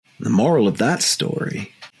The moral of that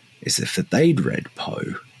story is if they'd read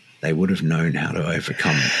Poe, they would have known how to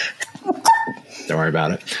overcome it. Don't worry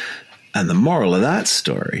about it. And the moral of that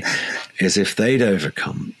story is if they'd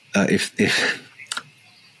overcome,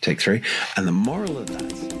 take three. And the moral of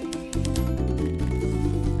that.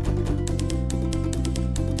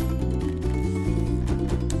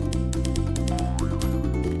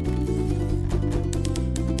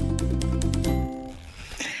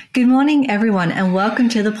 Good morning, everyone, and welcome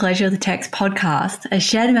to the Pleasure of the Text podcast, a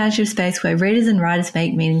shared imaginative space where readers and writers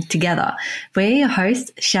make meaning together. We're your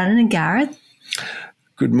hosts, Shannon and Gareth.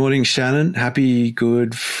 Good morning, Shannon. Happy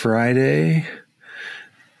Good Friday.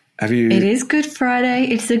 It is Good Friday.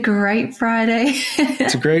 It's a great Friday.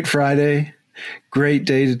 It's a great Friday. Great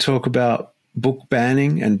day to talk about book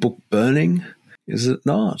banning and book burning, is it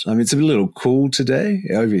not? I mean, it's a little cool today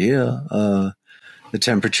over here. The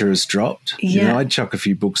temperature has dropped. Yeah. You know, I'd chuck a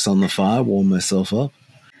few books on the fire, warm myself up.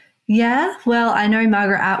 Yeah, well, I know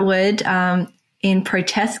Margaret Atwood, in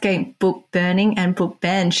protest against book burning and book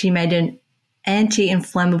ban, she made an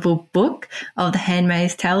anti-inflammable book of The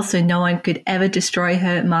Handmaid's Tale so no one could ever destroy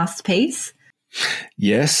her masterpiece.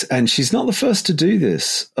 Yes, and she's not the first to do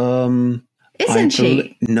this. Isn't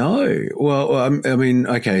she? No. Well, I mean,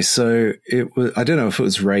 okay, so it was, I don't know if it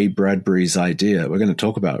was Ray Bradbury's idea. We're going to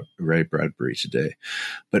talk about Ray Bradbury today.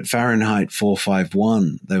 But Fahrenheit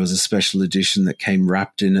 451, there was a special edition that came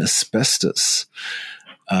wrapped in asbestos.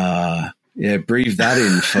 Breathe that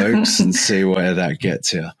in, folks, and see where that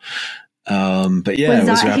gets you. But yeah, was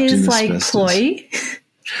it was that wrapped his, in like, asbestos. ploy?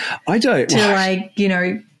 I don't.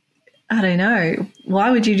 To, I don't know.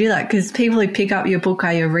 Why would you do that? Because people who pick up your book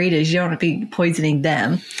are your readers. You don't want to be poisoning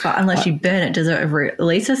them. But unless you burn it, does it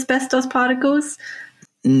release asbestos particles?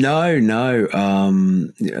 No.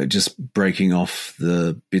 Just breaking off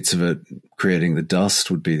the bits of it, creating the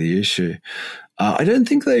dust would be the issue. I don't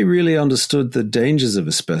think they really understood the dangers of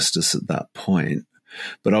asbestos at that point.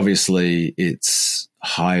 But obviously it's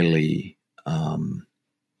highly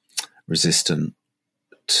resistant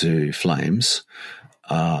to flames.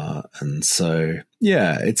 And so,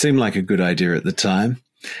 yeah, it seemed like a good idea at the time.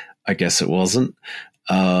 I guess it wasn't.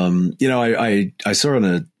 I saw on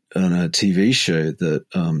a TV show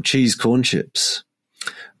that cheese corn chips,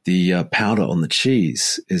 the powder on the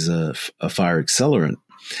cheese is a fire accelerant,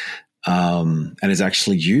 and is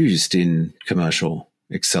actually used in commercial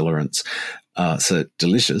accelerants. So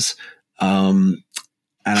delicious. And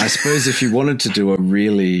I suppose if you wanted to do a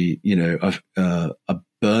really, a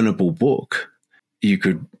burnable book, you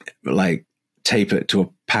could tape it to a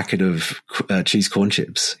packet of cheese corn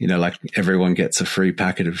chips, like everyone gets a free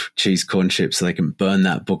packet of cheese corn chips so they can burn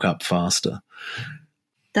that book up faster.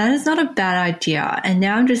 That is not a bad idea. And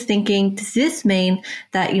now I'm just thinking, does this mean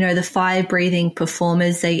that, the fire-breathing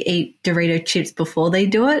performers, they eat Dorito chips before they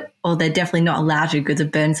do it? Or they're definitely not allowed to because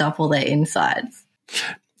it burns up all their insides?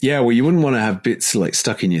 Yeah, well, you wouldn't want to have bits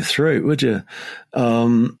stuck in your throat, would you?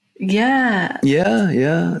 Yeah.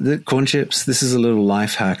 Yeah. The corn chips, this is a little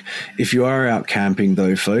life hack. If you are out camping,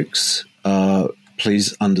 though, folks,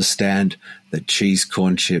 please understand that cheese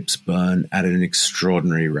corn chips burn at an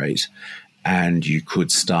extraordinary rate, and you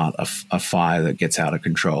could start a fire that gets out of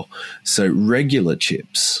control. So regular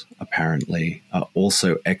chips, apparently, are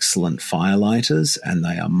also excellent fire lighters, and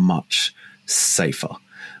they are much safer.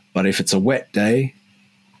 But if it's a wet day,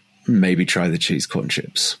 maybe try the cheese corn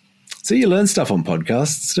chips. So you learn stuff on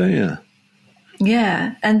podcasts, don't you?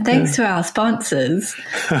 Yeah, and thanks to our sponsors.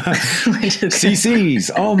 CC's.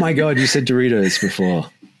 Oh, my God, you said Doritos before.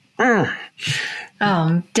 Oh,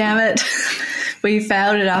 damn it. We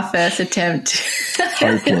failed at our first attempt.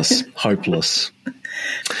 Hopeless.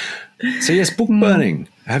 So, yes, book burning.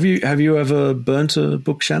 Have you ever burnt a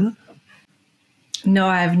book, Shannon? No,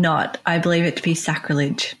 I have not. I believe it to be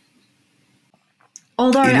sacrilege.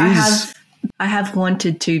 Although I have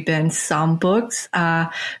wanted to burn some books,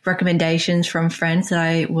 recommendations from friends that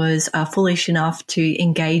I was foolish enough to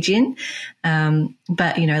engage in.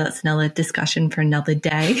 But, that's another discussion for another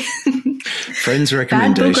day. Friends'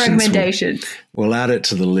 recommendations. Bad book recommendations. We'll add it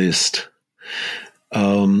to the list.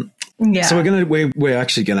 Yeah. So we're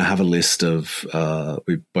actually going to have a list of,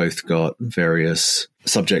 we've both got various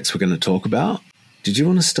subjects we're going to talk about. Did you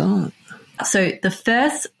want to start? So the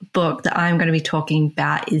first book that I'm going to be talking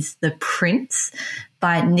about is The Prince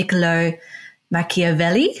by Niccolo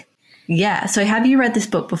Machiavelli. Yeah. So have you read this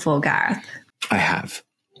book before, Gareth? I have.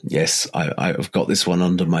 Yes, I've got this one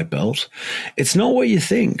under my belt. It's not what you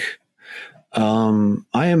think.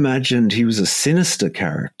 I imagined he was a sinister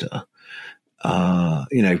character,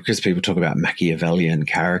 because people talk about Machiavellian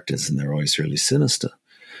characters and they're always really sinister.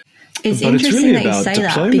 It's but it's interesting really that you about say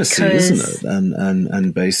diplomacy, that because, isn't it?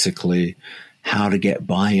 And basically how to get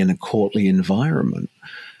by in a courtly environment.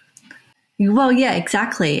 well, yeah,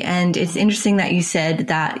 exactly. And it's interesting that you said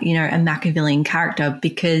that, you know, a Machiavellian character,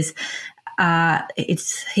 because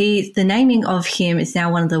the naming of him is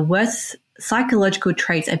now one of the worst psychological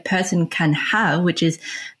traits a person can have, which is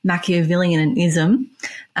Machiavellianism.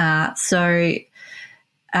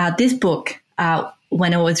 This book,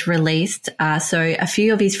 when it was released, so a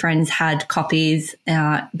few of his friends had copies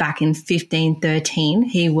back in 1513.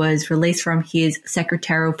 He was released from his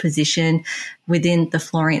secretarial position within the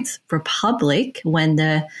Florence Republic when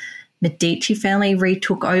the Medici family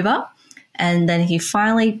retook over. And then he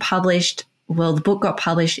finally published, well, the book got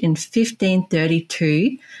published in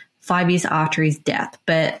 1532, 5 years after his death.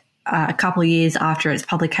 But a couple of years after its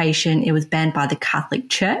publication, it was banned by the Catholic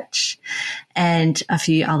Church and a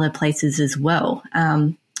few other places as well.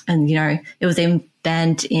 And, you know, it was then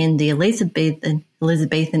banned in the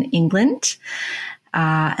Elizabethan England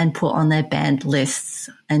and put on their banned lists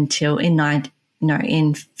until in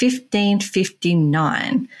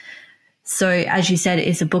 1559. So, as you said,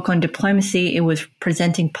 it's a book on diplomacy. It was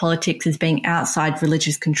presenting politics as being outside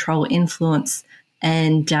religious control influence,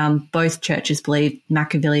 and both churches believe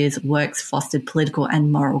Machiavelli's works fostered political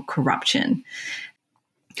and moral corruption.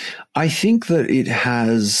 I think that it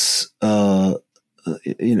has,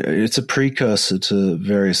 it's a precursor to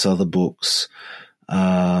various other books.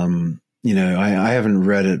 I haven't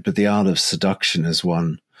read it, but The Art of Seduction is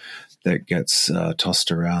one that gets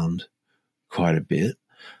tossed around quite a bit.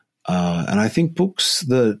 And I think books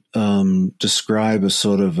that describe a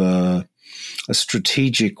sort of a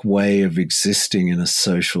strategic way of existing in a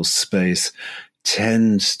social space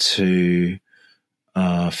tend to,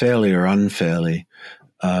 fairly or unfairly,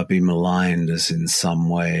 be maligned as in some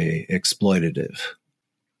way exploitative.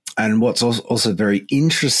 And what's also very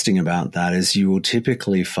interesting about that is you will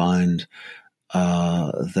typically find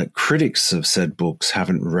that critics of said books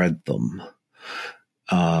haven't read them.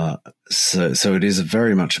 So it is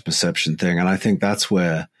very much a perception thing. And I think that's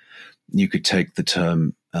where you could take the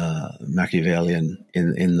term Machiavellian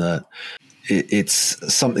in that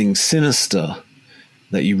it's something sinister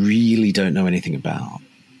that you really don't know anything about.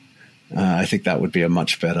 I think that would be a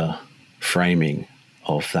much better framing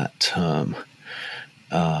of that term.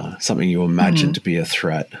 Something you imagine to be a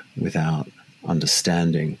threat without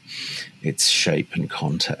understanding its shape and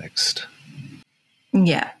context.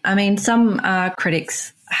 Yeah. I mean, some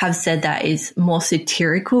critics have said that is more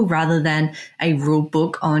satirical rather than a rule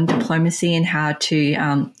book on diplomacy and how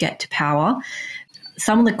to get to power.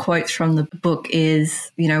 Some of the quotes from the book is,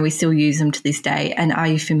 you know, we still use them to this day. And are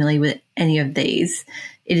you familiar with any of these?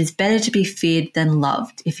 It is better to be feared than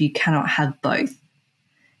loved if you cannot have both.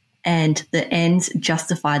 And the ends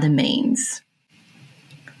justify the means.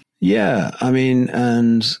 Yeah, I mean,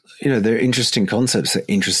 and, you know, they're interesting concepts, they're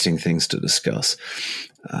interesting things to discuss.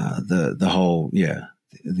 The whole,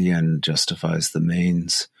 the end justifies the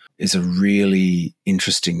means is a really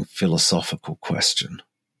interesting philosophical question.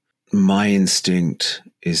 My instinct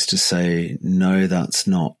is to say, no, that's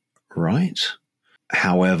not right.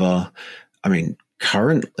 However, I mean,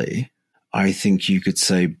 currently, I think you could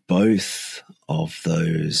say both of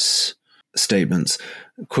those statements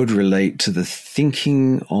could relate to the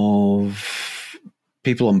thinking of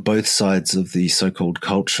people on both sides of the so-called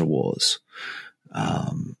culture wars. I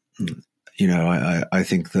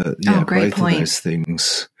think that both of those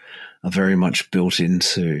things are very much built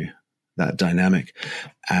into that dynamic.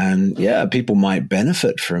 And people might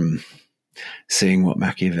benefit from seeing what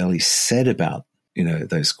Machiavelli said about, you know,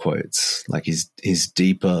 those quotes, like his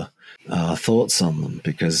deeper thoughts on them,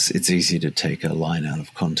 because it's easy to take a line out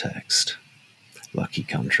of context. Lucky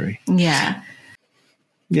country. Yeah.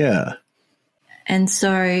 Yeah. And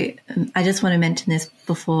so I just want to mention this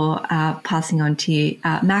before passing on to you.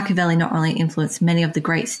 Machiavelli not only influenced many of the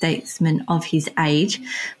great statesmen of his age,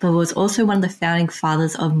 but was also one of the founding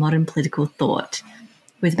fathers of modern political thought,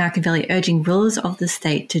 with Machiavelli urging rulers of the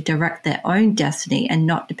state to direct their own destiny and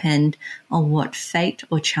not depend on what fate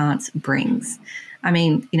or chance brings. I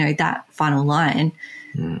mean, you know, that final line,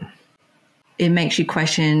 it makes you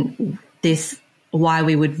question why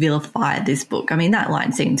we would vilify this book. I mean, that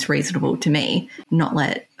line seems reasonable to me, not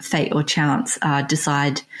let fate or chance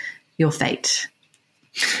decide your fate.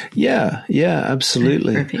 Yeah,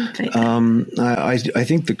 absolutely. I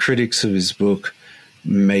think the critics of his book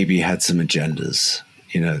maybe had some agendas.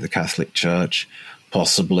 You know, the Catholic Church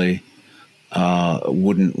possibly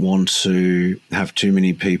wouldn't want to have too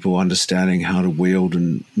many people understanding how to wield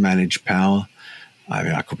and manage power. I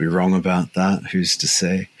mean, I could be wrong about that. Who's to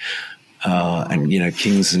say? And, you know,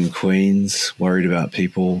 kings and queens worried about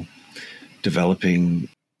people developing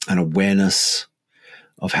an awareness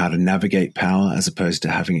of how to navigate power as opposed to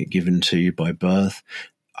having it given to you by birth.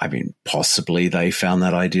 I mean, possibly they found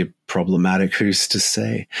that idea problematic. Who's to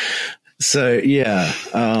say? So, yeah,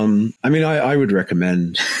 I mean, I would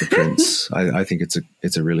recommend The Prince. I think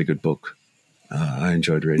it's a really good book. I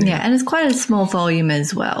enjoyed reading it. Yeah, and it's quite a small volume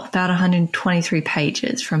as well, about 123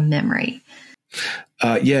 pages from memory.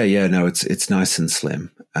 No, it's nice and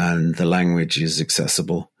slim, and the language is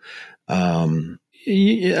accessible. And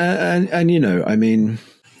you know, I mean,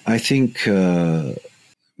 I think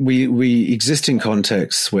we exist in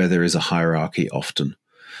contexts where there is a hierarchy often.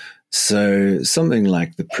 So something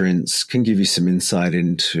like The Prince can give you some insight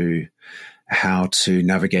into how to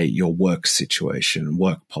navigate your work situation,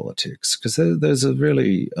 work politics, because there's a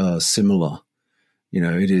really similar, you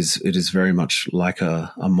know, it is very much like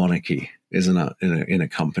a monarchy, isn't it, in a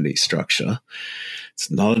company structure. It's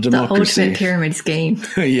not a democracy. The ultimate pyramid scheme.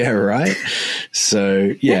 Yeah, right.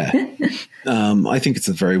 So, yeah, I think it's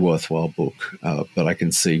a very worthwhile book, but I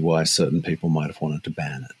can see why certain people might have wanted to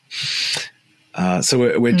ban it.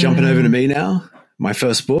 So we're jumping over to me now, my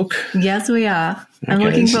first book. Yes, we are. I'm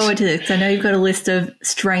looking forward to this. I know you've got a list of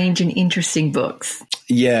strange and interesting books.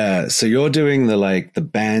 Yeah, so you're doing the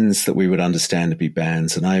bans that we would understand to be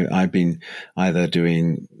bans, and I've been either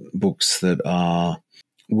doing books that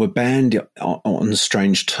were banned on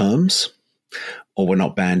strange terms, or were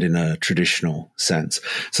not banned in a traditional sense.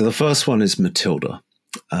 So the first one is Matilda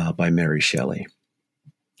by Mary Shelley.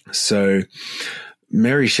 So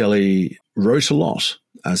Mary Shelley wrote a lot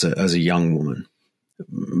as a young woman,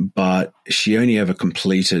 but she only ever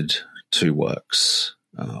completed 2 works.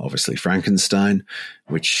 Obviously Frankenstein,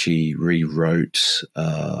 which she rewrote,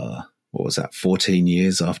 14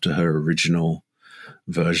 years after her original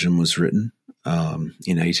version was written,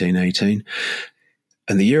 in 1818.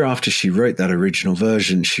 And the year after she wrote that original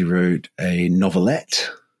version, she wrote a novelette,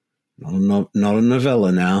 not a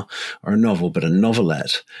novella now, or a novel, but a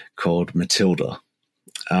novelette called Matilda.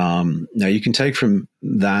 Now, you can take from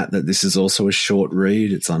that this is also a short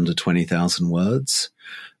read. It's under 20,000 words,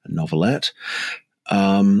 a novelette.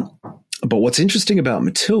 But what's interesting about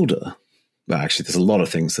Matilda, well, actually, there's a lot of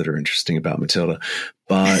things that are interesting about Matilda,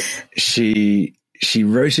 but she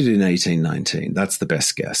wrote it in 1819. That's the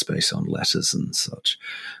best guess based on letters and such.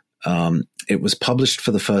 It was published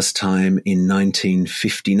for the first time in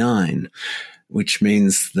 1959, which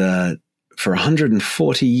means that for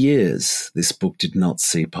 140 years, this book did not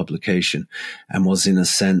see publication and was, in a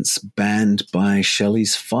sense, banned by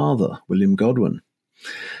Shelley's father, William Godwin.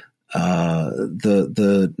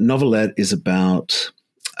 The novelette is about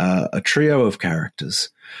a trio of characters.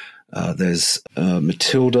 There's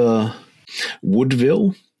Matilda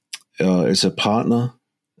Woodville is a partner,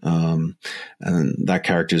 and that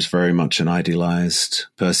character is very much an idealized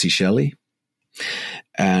Percy Shelley.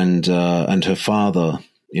 And her father,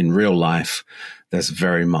 in real life, there's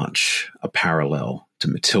very much a parallel to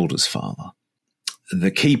Matilda's father. The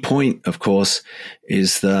key point, of course,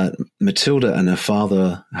 is that Matilda and her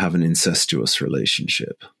father have an incestuous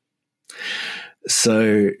relationship.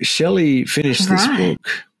 So Shelley finished this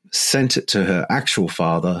book, sent it to her actual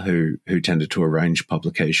father, who tended to arrange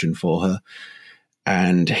publication for her,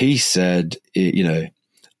 and he said, you know,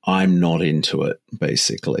 I'm not into it,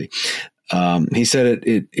 basically. He said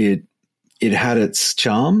it had its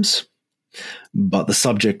charms, but the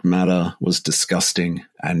subject matter was disgusting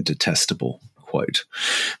and detestable, quote.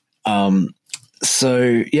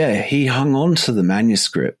 So, yeah, he hung on to the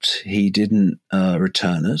manuscript. He didn't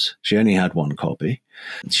return it. She only had 1 copy.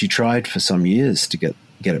 She tried for some years to get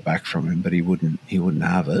it back from him, but he wouldn't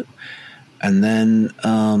have it. And then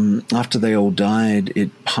after they all died,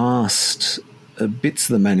 it passed, bits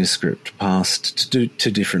of the manuscript passed to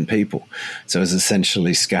different people. So it was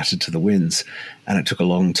essentially scattered to the winds. And it took a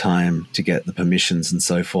long time to get the permissions and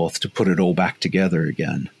so forth to put it all back together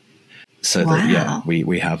again. So that, yeah,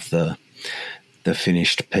 we have the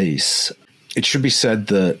finished piece. It should be said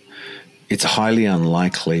that it's highly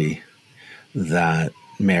unlikely that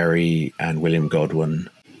Mary and William Godwin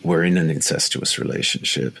were in an incestuous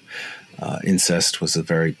relationship. Incest was a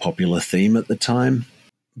very popular theme at the time.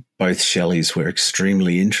 Both Shelleys were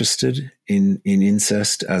extremely interested in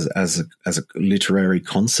incest as a literary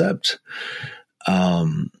concept.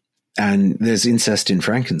 And there's incest in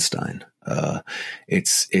Frankenstein.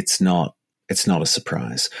 It's not a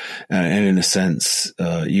surprise. And in a sense,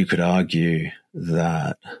 you could argue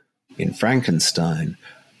that in Frankenstein,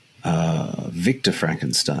 Victor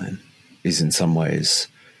Frankenstein is in some ways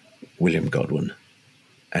William Godwin,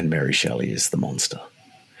 and Mary Shelley is the monster,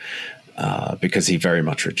 because he very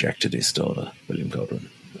much rejected his daughter, William Godwin,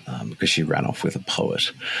 because she ran off with a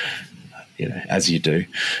poet. as you do.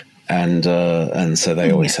 And so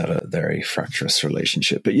they always had a very fractious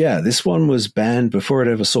relationship. But yeah, this one was banned before it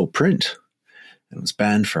ever saw print. It was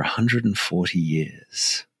banned for 140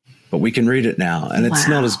 years. But we can read it now, and it's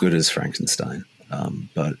not as good as Frankenstein.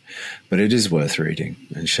 But it is worth reading,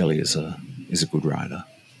 and Shelley is a good writer.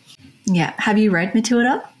 Yeah. Have you read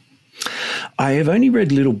Matilda? I have only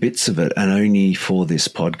read little bits of it, and only for this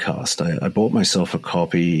podcast. I bought myself a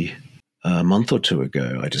copy a month or two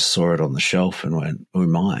ago. I just saw it on the shelf and went, oh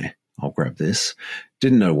my, I'll grab this.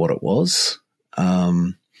 Didn't know what it was.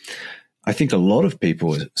 I think a lot of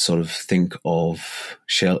people sort of think of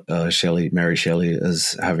Mary Shelley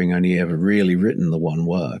as having only ever really written the one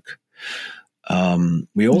work.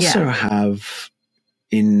 We also have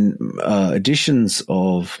in editions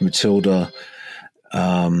of Matilda,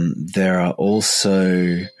 there are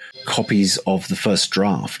also copies of the first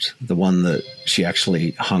draft, the one that she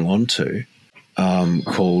actually hung on to,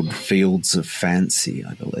 called Fields of Fancy,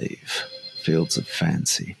 I believe. Fields of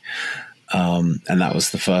Fancy. And that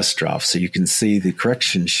was the first draft. So you can see the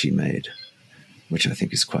corrections she made, which I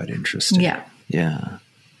think is quite interesting. Yeah. Yeah.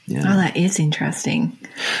 Yeah. Oh, that is interesting.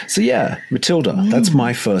 So yeah, Matilda, that's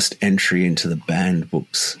my first entry into the banned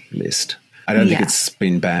books list. I don't think it's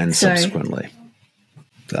been banned subsequently.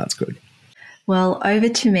 So that's good. Well, over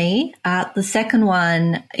to me. The second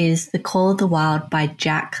one is The Call of the Wild by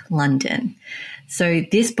Jack London. So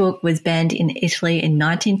this book was banned in Italy in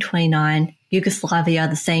 1929, Yugoslavia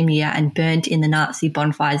the same year, and burned in the Nazi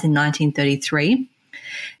bonfires in 1933.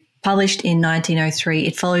 Published in 1903,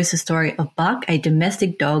 it follows the story of Buck, a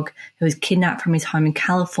domestic dog who was kidnapped from his home in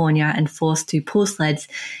California and forced to pull sleds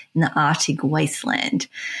in the Arctic wasteland.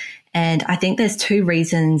 And I think there's two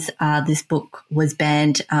reasons this book was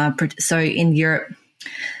banned. So in Europe,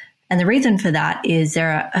 and the reason for that is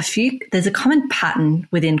there's a common pattern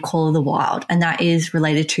within Call of the Wild, and that is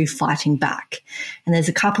related to fighting back. And there's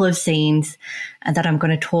a couple of scenes that I'm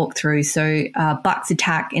going to talk through. So Buck's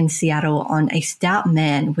attack in Seattle on a stout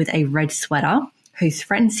man with a red sweater who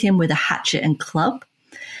threatens him with a hatchet and club.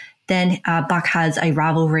 Then Buck has a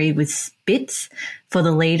rivalry with Spitz for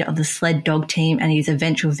the lead of the sled dog team and his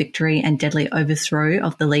eventual victory and deadly overthrow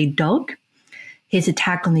of the lead dog. His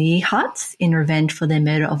attack on the Yeehats in revenge for their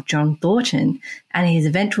murder of John Thornton, and his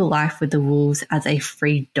eventual life with the wolves as a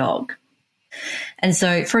free dog. And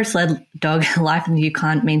so for a sled dog, life in the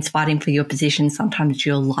Yukon means fighting for your position, sometimes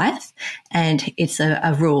your life, and it's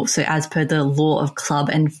a rule. So as per the law of club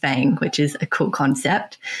and fang, which is a cool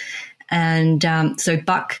concept. And so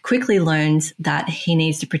Buck quickly learns that he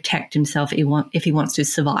needs to protect himself if he wants to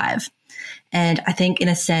survive. And I think in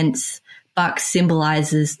a sense, Buck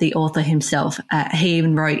symbolizes the author himself. He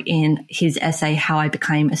even wrote in his essay, How I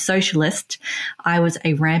Became a Socialist, I was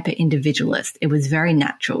a rampant individualist. It was very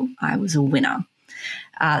natural. I was a winner.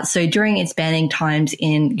 So during its banning times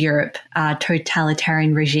in Europe,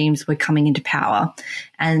 totalitarian regimes were coming into power,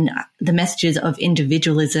 and the messages of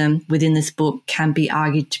individualism within this book can be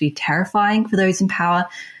argued to be terrifying for those in power.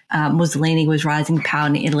 Mussolini was rising to power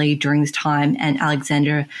in Italy during this time, and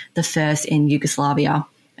Alexander I in Yugoslavia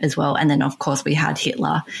as well. And then, of course, we had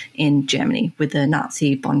Hitler in Germany with the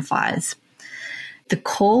Nazi bonfires. The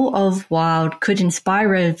Call of Wild could inspire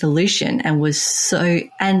revolution and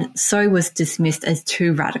so was dismissed as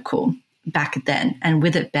too radical back then. And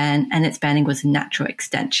with its banning was a natural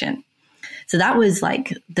extension. So that was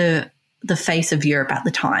like the face of Europe at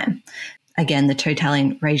the time. Again, the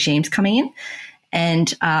totalitarian regimes coming in,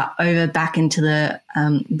 and over back into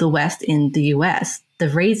the West in the US. The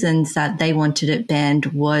reasons that they wanted it banned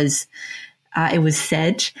was it was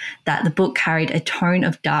said that the book carried a tone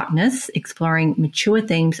of darkness, exploring mature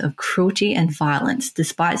themes of cruelty and violence,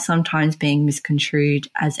 despite sometimes being misconstrued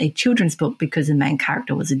as a children's book because the main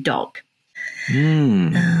character was a dog.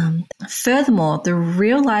 Furthermore, the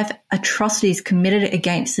real-life atrocities committed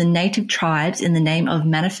against the native tribes in the name of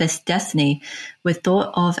Manifest Destiny were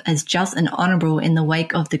thought of as just and honorable in the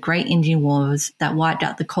wake of the Great Indian Wars that wiped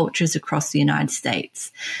out the cultures across the United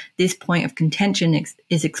States. This point of contention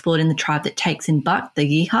is explored in the tribe that takes in Buck,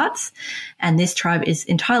 the Yeehats, and this tribe is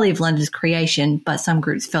entirely of London's creation, but some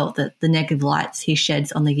groups felt that the negative lights he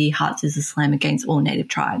sheds on the Yeehats is a slam against all native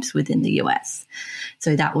tribes within the US.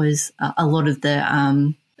 So that was a lot of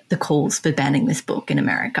the calls for banning this book in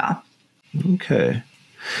America. Okay.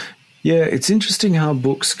 Yeah, it's interesting how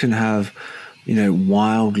books can have,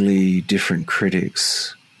 wildly different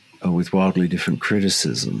critics with wildly different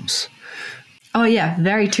criticisms. Oh, yeah.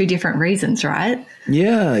 Very two different reasons, right?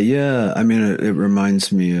 Yeah. I mean, it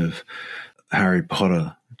reminds me of Harry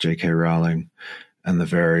Potter, J.K. Rowling, and the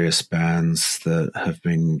various bans that have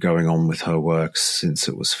been going on with her works since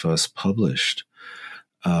it was first published.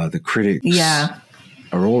 The critics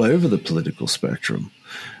are all over the political spectrum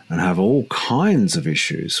and have all kinds of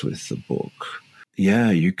issues with the book.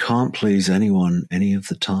 Yeah, you can't please anyone any of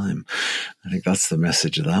the time. I think that's the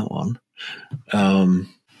message of that one.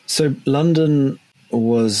 So London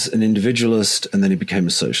was an individualist and then he became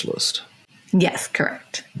a socialist. Yes,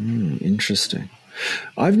 correct. Interesting.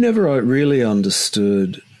 I've never really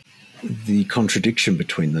understood the contradiction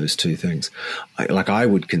between those two things. I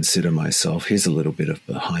would consider myself, here's a little bit of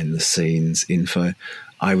behind the scenes info,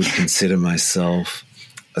 I would consider myself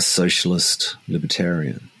a socialist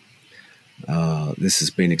libertarian. This has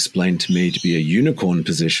been explained to me to be a unicorn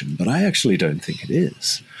position, but I actually don't think it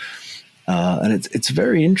is. And it's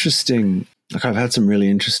very interesting. Like, I've had some really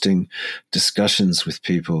interesting discussions with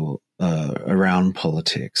people around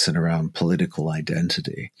politics and around political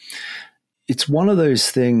identity. It's one of those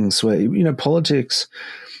things where, you know, politics,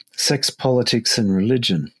 sex politics and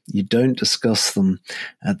religion, you don't discuss them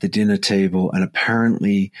at the dinner table, and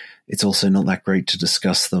apparently it's also not that great to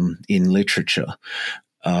discuss them in literature.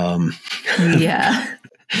 Yeah.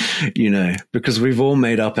 You know, because we've all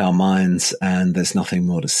made up our minds and there's nothing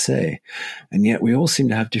more to say. And yet we all seem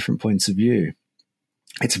to have different points of view.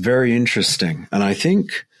 It's very interesting. And I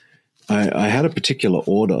think I had a particular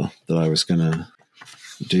order that I was going to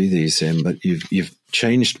do these in, but you've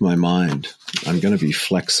changed my mind. I'm going to be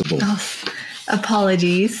flexible. Oh,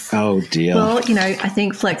 apologies. Oh, dear. Well, you know, I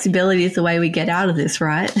think flexibility is the way we get out of this,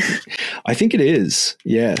 right? I think it is.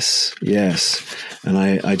 Yes. And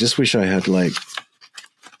I just wish I had like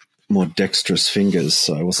more dexterous fingers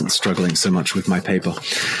so I wasn't struggling so much with my paper.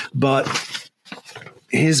 But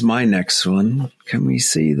here's my next one. Can we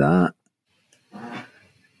see that?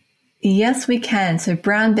 Yes, we can. So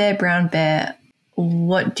Brown Bear,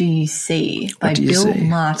 What Do You See? By Bill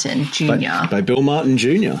Martin Jr. By Bill Martin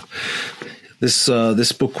Jr.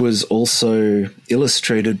 This book was also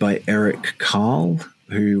illustrated by Eric Carle,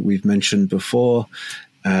 who we've mentioned before,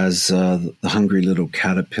 as The Hungry Little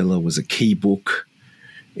Caterpillar was a key book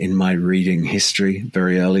in my reading history,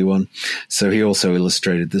 very early one. So he also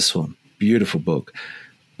illustrated this one. Beautiful book.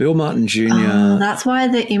 Bill Martin Jr. Oh, that's why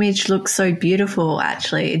the image looks so beautiful,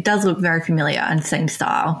 actually. It does look very familiar and same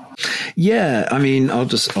style. Yeah, I mean, I'll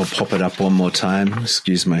pop it up one more time.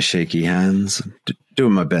 Excuse my shaky hands.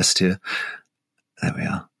 Doing my best here. There we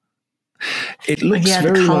are. It looks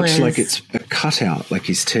very much like it's a cutout, like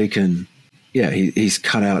he's taken... Yeah, he's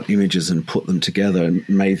cut out images and put them together, and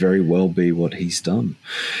may very well be what he's done.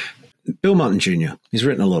 Bill Martin Jr., he's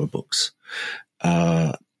written a lot of books.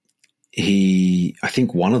 I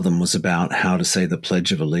think one of them was about how to say the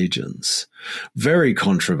Pledge of Allegiance. Very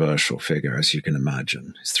controversial figure, as you can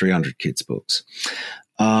imagine. It's 300 kids' books.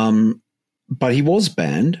 But he was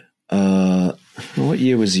banned. What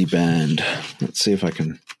year was he banned? Let's see if I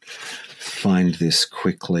can find this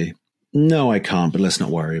quickly. No, I can't, but let's not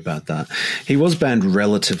worry about that. He was banned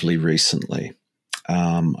relatively recently.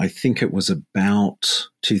 I think it was about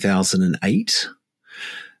 2008,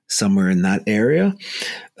 somewhere in that area.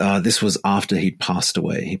 This was after he'd passed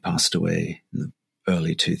away. He passed away in the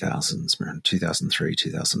early 2000s, around 2003,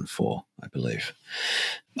 2004, I believe.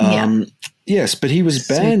 Yes, but he was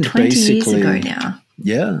banned 20 basically. Years ago now.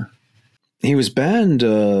 Yeah. He was banned,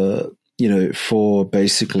 for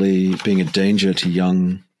basically being a danger to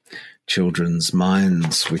young children's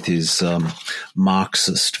minds with his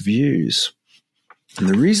Marxist views. And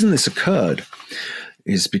the reason this occurred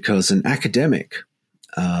is because an academic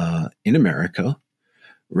in America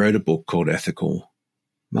wrote a book called Ethical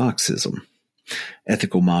Marxism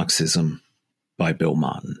by Bill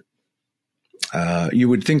Martin. You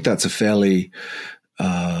would think that's a fairly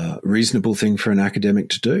reasonable thing for an academic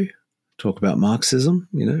to do, talk about Marxism.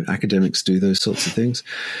 You know, academics do those sorts of things.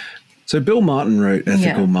 So Bill Martin wrote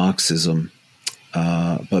Ethical Marxism,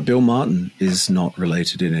 but Bill Martin is not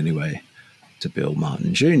related in any way to Bill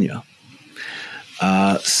Martin Jr.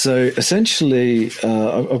 So essentially,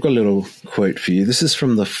 I've got a little quote for you. This is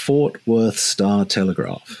from the Fort Worth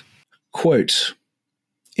Star-Telegraph. Quote,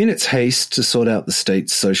 "In its haste to sort out the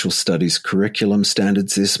state's social studies curriculum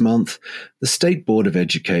standards this month, the State Board of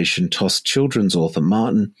Education tossed children's author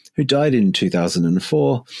Martin, who died in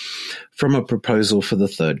 2004, from a proposal for the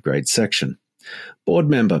third grade section. Board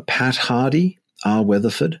member Pat Hardy, R.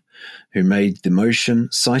 Weatherford, who made the motion,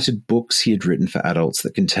 cited books he had written for adults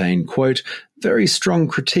that contain, quote, very strong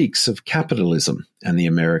critiques of capitalism and the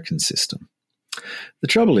American system. The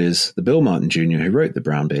trouble is, the Bill Martin Jr., who wrote the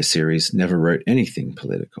Brown Bear series, never wrote anything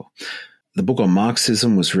political. The book on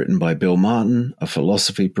Marxism was written by Bill Martin, a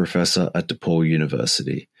philosophy professor at DePaul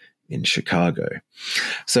University in Chicago.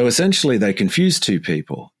 So essentially they confused two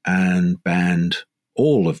people and banned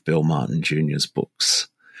all of Bill Martin Jr.'s books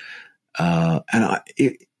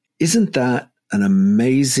Isn't that an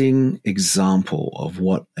amazing example of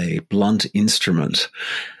what a blunt instrument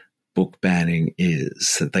book banning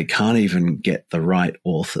is, that they can't even get the right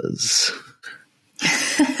authors?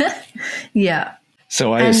 Yeah.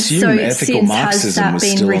 So I assume ethical Marxism was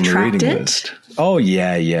still on the reading list. Oh,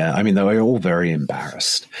 yeah. I mean, they were all very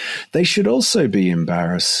embarrassed. They should also be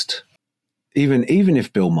embarrassed, even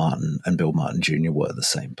if Bill Martin and Bill Martin Jr. were the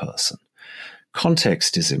same person.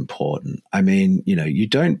 Context is important. I mean, you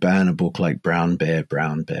don't ban a book like Brown Bear,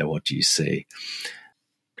 What Do You See?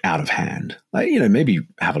 Out of hand. Maybe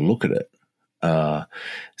have a look at it,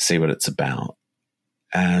 see what it's about.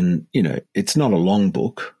 And, it's not a long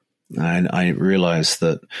book. And I realize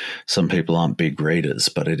that some people aren't big readers,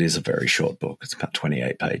 but it is a very short book. It's about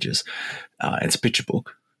 28 pages. It's a picture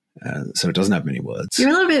book, so it doesn't have many words.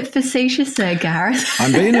 You're a little bit facetious there, Gareth.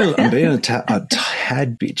 I'm being a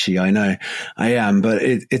tad bitchy. I know I am, but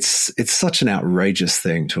it's such an outrageous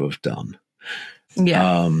thing to have done.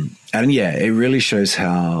 Yeah. And yeah, it really shows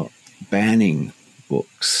how banning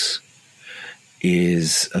books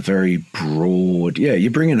is a very broad. Yeah, you're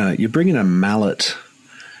bringing a mallet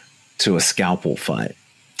to a scalpel fight.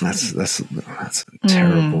 That's a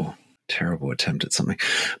terrible attempt at something.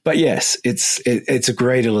 But yes, it's a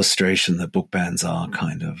great illustration that book bans are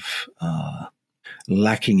kind of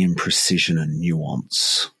lacking in precision and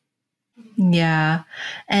nuance. Yeah.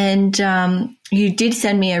 And you did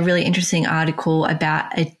send me a really interesting article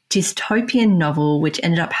about a dystopian novel which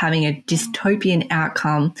ended up having a dystopian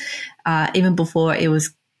outcome even before it was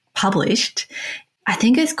published. I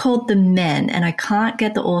think it's called The Men, and I can't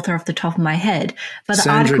get the author off the top of my head, but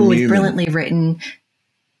the article was brilliantly written.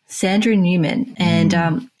 Sandra Newman. And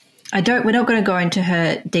we're not going to go into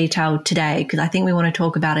her detail today because I think we want to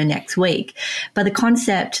talk about her next week. But the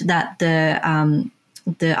concept that the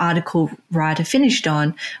article writer finished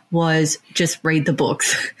on was just read the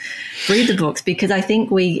books. Read the books, because I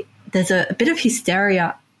think there's a bit of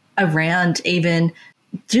hysteria around even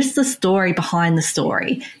just the story behind the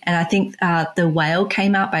story. And I think The Whale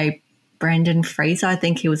came out by Brendan Fraser. I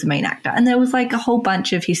think he was the main actor. And there was like a whole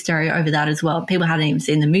bunch of hysteria over that as well. People hadn't even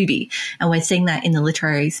seen the movie. And we're seeing that in the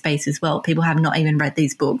literary space as well. People have not even read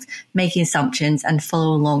these books, making assumptions and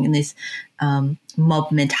follow along in this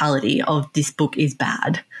mob mentality of this book is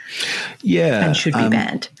bad. Yeah. And should be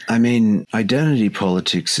banned. I mean, identity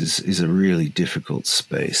politics is a really difficult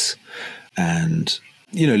space. And,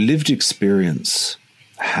 lived experience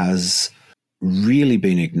has really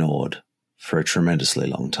been ignored for a tremendously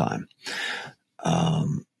long time.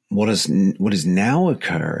 What is now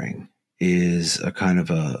occurring is a kind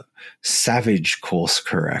of a savage course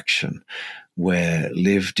correction where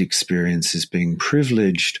lived experience is being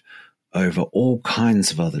privileged over all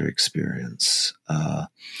kinds of other experience.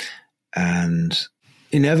 And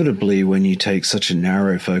inevitably, when you take such a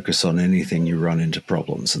narrow focus on anything, you run into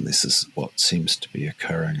problems. And this is what seems to be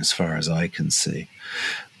occurring as far as I can see.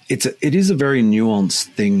 It is a very nuanced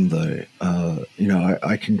thing, though.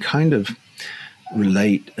 I can kind of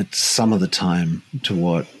relate at some of the time to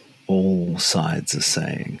what all sides are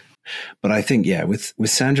saying. But I think, with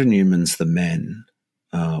Sandra Newman's The Men,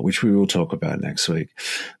 which we will talk about next week,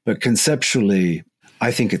 but conceptually,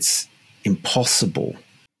 I think it's impossible.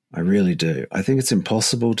 I really do. I think it's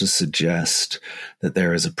impossible to suggest that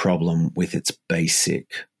there is a problem with its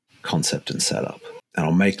basic concept and setup. And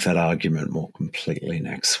I'll make that argument more completely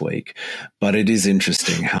next week. But it is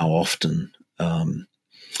interesting how often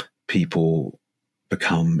people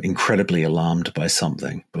become incredibly alarmed by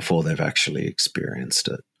something before they've actually experienced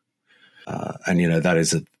it. And that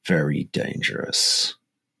is a very dangerous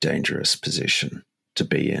position to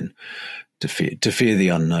be in, to fear the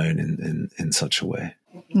unknown in such a way.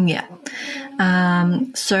 Yeah.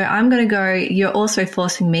 So I'm going to go. You're also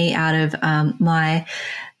forcing me out of my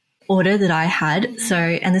order that I had. So,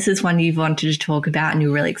 and this is one you've wanted to talk about and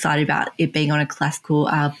you're really excited about it being on a classical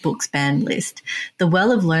books banned list. The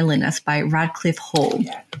Well of Loneliness by Radcliffe Hall.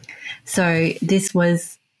 Yeah. So this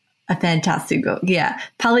was a fantastic book. Yeah.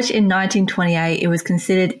 Published in 1928,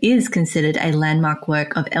 it is considered a landmark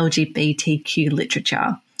work of LGBTQ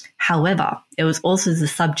literature. However, it was also the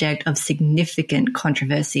subject of significant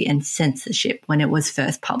controversy and censorship when it was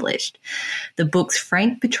first published. The book's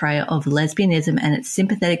frank portrayal of lesbianism and its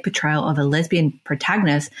sympathetic portrayal of a lesbian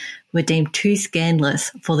protagonist were deemed too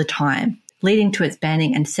scandalous for the time, leading to its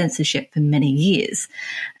banning and censorship for many years.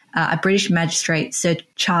 A British magistrate, Sir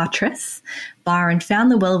Charteris Byron,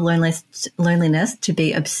 found The Well of Loneliness to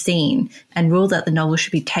be obscene and ruled that the novel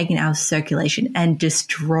should be taken out of circulation and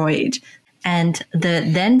destroyed. And the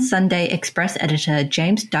then Sunday Express editor,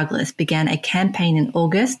 James Douglas, began a campaign in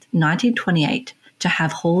August 1928 to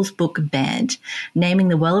have Hall's book banned, naming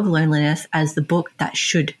The Well of Loneliness as the book that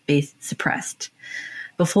should be suppressed.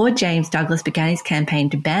 Before James Douglas began his campaign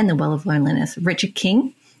to ban The Well of Loneliness, Richard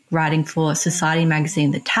King, writing for society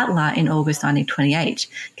magazine The Tatler in August 1928,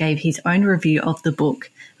 gave his own review of the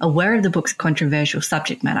book, aware of the book's controversial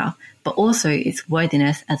subject matter, but also its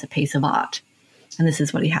worthiness as a piece of art. And this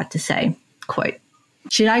is what he had to say, quote,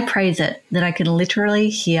 "Should I praise it that I can literally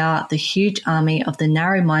hear the huge army of the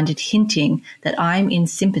narrow-minded hinting that I am in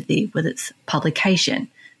sympathy with its publication?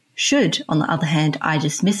 Should, on the other hand, I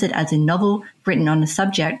dismiss it as a novel written on a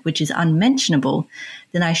subject which is unmentionable,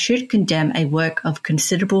 then I should condemn a work of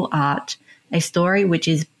considerable art, a story which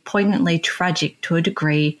is poignantly tragic to a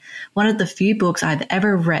degree, one of the few books I've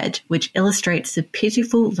ever read which illustrates the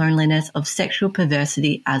pitiful loneliness of sexual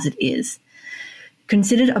perversity as it is.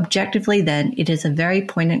 Considered objectively, then, it is a very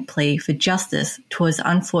poignant plea for justice towards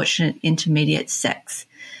unfortunate intermediate sex.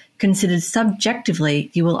 Considered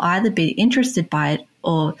subjectively, you will either be interested by it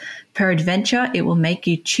or peradventure it will make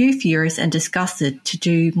you too furious and disgusted to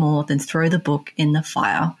do more than throw the book in the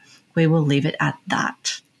fire. We will leave it at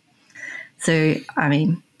that." So, I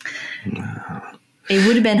mean, it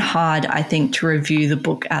would have been hard, I think, to review the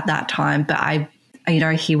book at that time, but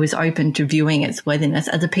he was open to viewing its worthiness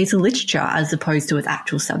as a piece of literature as opposed to its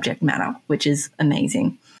actual subject matter, which is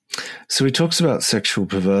amazing. So he talks about sexual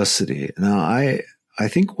perversity. Now, I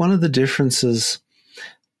think one of the differences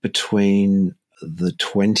between the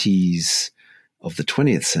 20s of the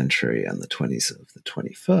 20th century and the 20s of the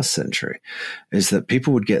 21st century is that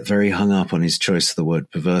people would get very hung up on his choice of the word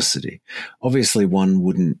perversity. Obviously, one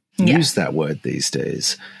wouldn't use that word these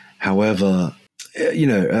days. However,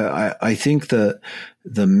 I think that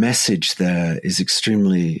the message there is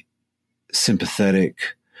extremely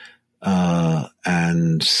sympathetic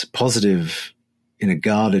and positive in a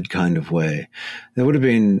guarded kind of way. There would have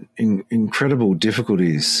been incredible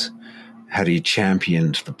difficulties had he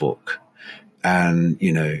championed the book. And,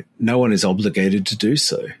 no one is obligated to do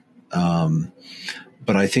so.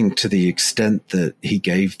 But I think to the extent that he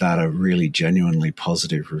gave that a really genuinely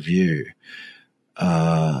positive review,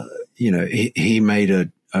 he made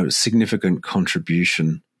a significant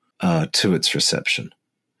contribution to its reception.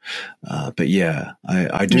 But yeah,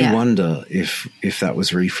 I do wonder if that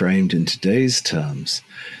was reframed in today's terms,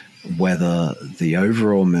 whether the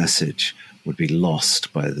overall message would be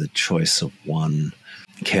lost by the choice of one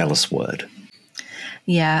careless word.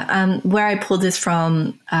 Yeah, where I pulled this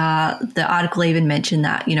from, the article even mentioned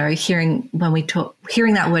that, hearing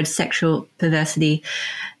that word sexual perversity,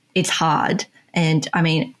 it's hard. And I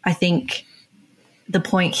mean, I think the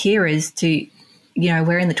point here is to,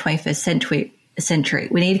 we're in the 21st century.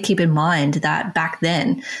 We need to keep in mind that back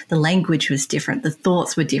then the language was different, the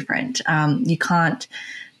thoughts were different. You can't,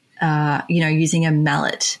 using a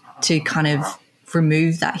mallet to kind of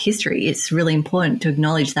remove that history. It's really important to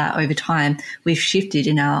acknowledge that over time we've shifted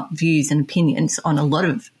in our views and opinions on a lot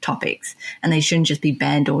of topics, and they shouldn't just be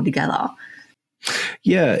banned altogether.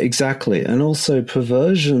 Yeah, exactly. And also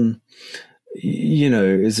perversion,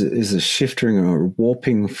 is a shifting or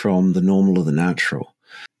warping from the normal or the natural.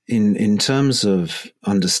 In terms of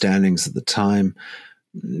understandings at the time,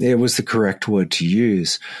 it was the correct word to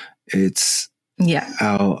use. It's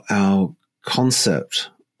our concept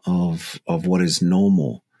of what is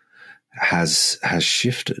normal has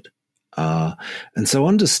shifted. And so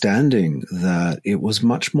understanding that it was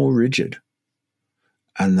much more rigid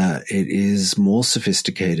and that it is more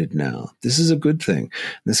sophisticated now, this is a good thing.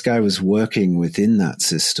 This guy was working within that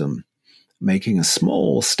system, making a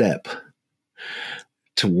small step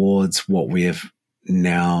towards what we have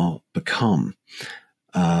now become.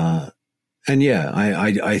 I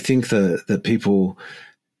think that people,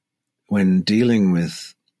 when dealing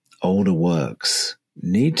with older works,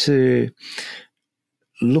 need to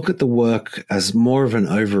look at the work as more of an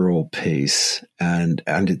overall piece and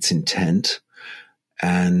its intent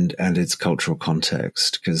and its cultural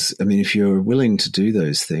context. Because, I mean, if you're willing to do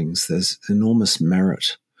those things, there's enormous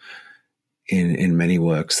merit in many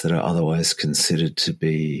works that are otherwise considered to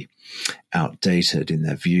be outdated in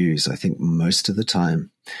their views. I think most of the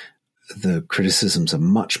time the criticisms are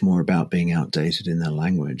much more about being outdated in their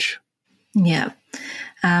language. Yeah.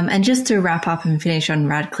 And just to wrap up and finish on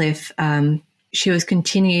Radcliffe, she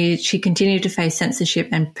continued to face censorship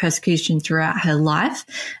and persecution throughout her life,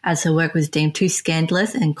 as her work was deemed too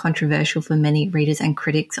scandalous and controversial for many readers and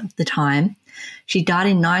critics of the time. She died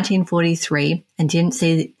in 1943 and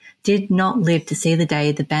did not live to see the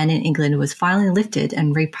day the ban in England was finally lifted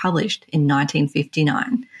and republished in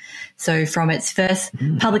 1959. So from its first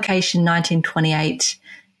publication, 1928,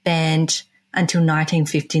 banned until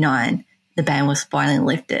 1959. the ban was finally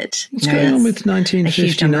lifted. What's going on with 1959? A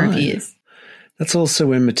huge number of years. That's also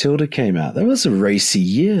when Matilda came out. That was a racy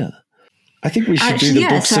year. I think we should do the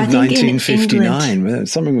books of 1959.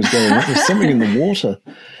 Something was going on. There was something in the water.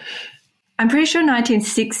 I'm pretty sure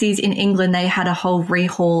 1960s in England, they had a whole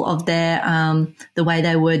rehaul of their the way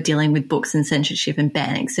they were dealing with books and censorship and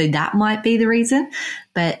banning. So that might be the reason,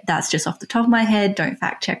 but that's just off the top of my head. Don't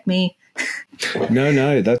fact check me.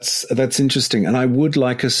 No, that's interesting. And I would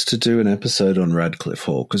like us to do an episode on Radcliffe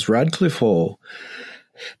Hall, because Radcliffe Hall,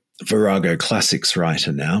 Virago Classics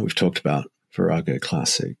writer now, we've talked about Virago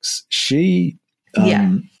Classics, she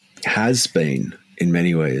has been in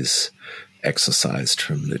many ways exercised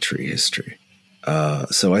from literary history.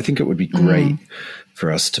 So I think it would be great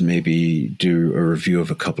for us to maybe do a review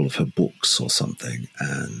of a couple of her books or something.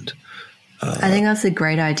 And I think that's a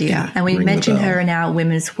great idea. Yeah, and we mentioned her in our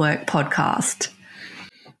Women's Work podcast.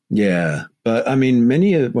 Yeah. But I mean,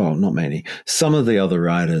 not many, some of the other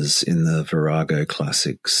writers in the Virago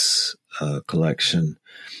Classics collection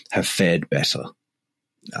have fared better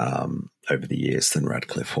over the years than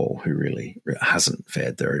Radcliffe Hall, who really hasn't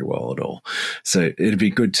fared very well at all. So it'd be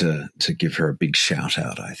good to give her a big shout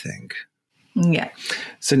out, I think. Yeah.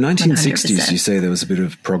 So 1960s, 100%. You say there was a bit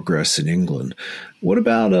of progress in England. What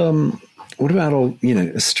about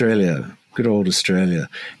Australia? Good old Australia.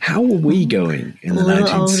 How were we going in the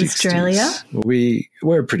 1960s? Old Australia?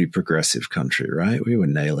 We're a pretty progressive country, right? We were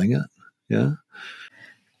nailing it. Yeah.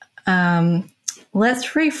 Let's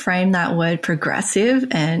reframe that word progressive,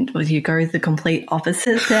 and you go the complete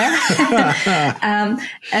opposite there. And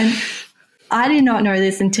I did not know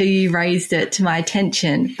this until you raised it to my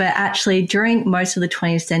attention, but actually during most of the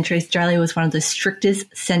 20th century, Australia was one of the strictest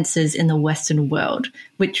censors in the Western world,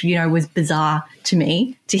 which, was bizarre to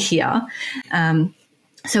me to hear.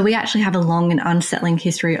 So we actually have a long and unsettling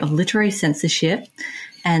history of literary censorship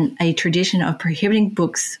and a tradition of prohibiting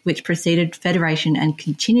books which preceded Federation and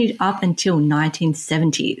continued up until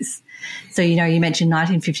 1970s. So, you mentioned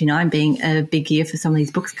 1959 being a big year for some of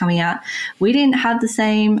these books coming out. We didn't have the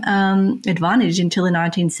same advantage until the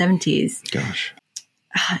 1970s. Gosh.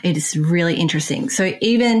 It is really interesting. So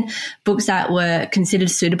even books that were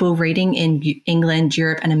considered suitable reading in England,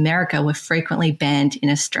 Europe, and America were frequently banned in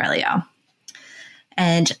Australia.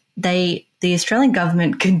 And the Australian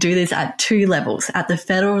government can do this at two levels, at the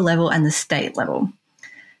federal level and the state level.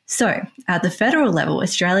 So at the federal level,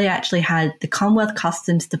 Australia actually had the Commonwealth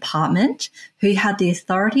Customs Department, who had the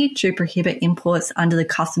authority to prohibit imports under the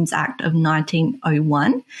Customs Act of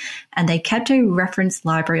 1901. And they kept a reference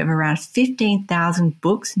library of around 15,000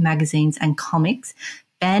 books, magazines, and comics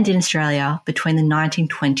banned in Australia between the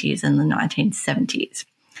 1920s and the 1970s.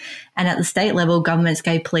 And at the state level, governments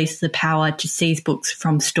gave police the power to seize books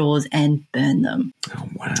from stores and burn them. Oh,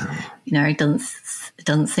 wow. It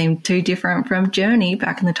doesn't seem too different from Germany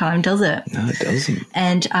back in the time, does it? No, it doesn't.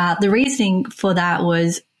 And the reasoning for that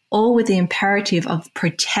was all with the imperative of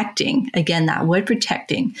protecting, again, that word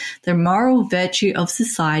protecting, the moral virtue of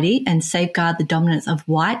society and safeguard the dominance of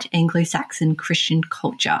white Anglo-Saxon Christian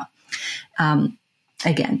culture. But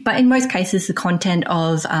in most cases, the content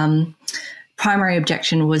of primary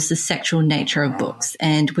objection was the sexual nature of books,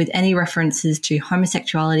 and with any references to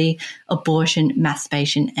homosexuality, abortion,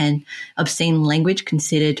 masturbation, and obscene language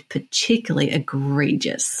considered particularly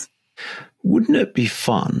egregious. Wouldn't it be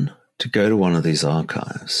fun to go to one of these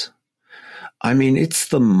archives? I mean, it's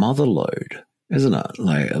the mother lode, isn't it?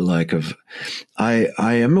 I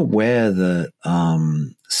am aware that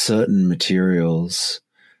certain materials.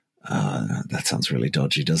 That sounds really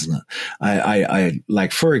dodgy, doesn't it? I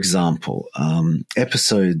like, for example,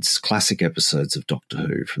 classic episodes of Doctor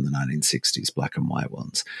Who from the 1960s, black and white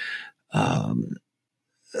ones.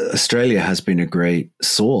 Australia has been a great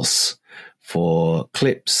source for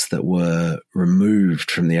clips that were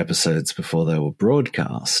removed from the episodes before they were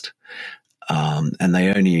broadcast. And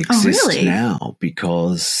they only exist now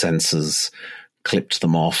because censors clipped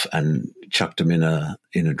them off and chucked them in a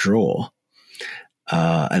drawer.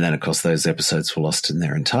 And then, of course, those episodes were lost in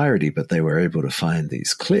their entirety, but they were able to find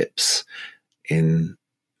these clips in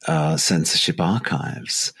censorship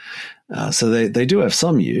archives. So they do have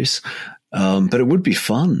some use, but it would be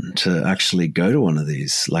fun to actually go to one of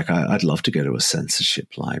these. Like, I'd love to go to a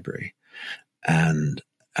censorship library and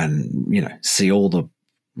see all the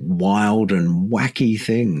wild and wacky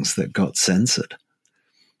things that got censored.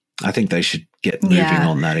 I think they should get moving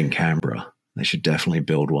on that in Canberra. They should definitely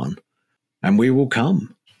build one. And we will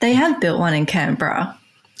come. They have built one in Canberra.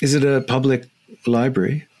 Is it a public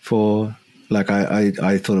library for,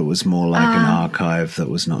 I thought it was more like an archive that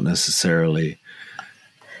was not necessarily.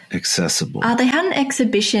 accessible? They had an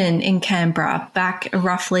exhibition in Canberra back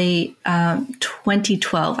roughly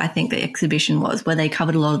 2012, I think the exhibition was, where they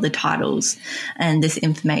covered a lot of the titles and this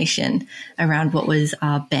information around what was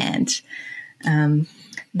banned.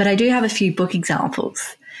 But I do have a few book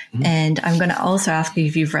examples, and I'm going to also ask you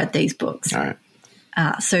if you've read these books. All right.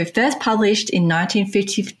 So first published in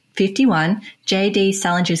 1951, J.D.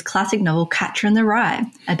 Salinger's classic novel Catcher in the Rye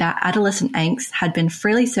about adolescent angst had been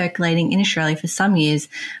freely circulating in Australia for some years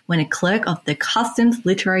when a clerk of the Customs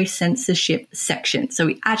Literary Censorship Section, so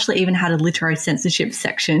we actually even had a literary censorship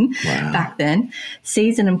section back then,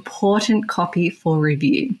 seized an important copy for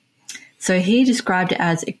review. So he described it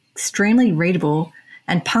as extremely readable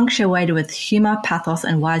and punctuated with humour, pathos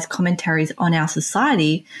and wise commentaries on our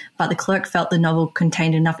society, but the clerk felt the novel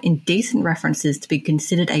contained enough indecent references to be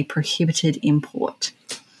considered a prohibited import.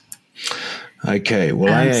 Okay,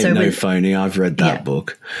 well, I ain't no phony. I've read that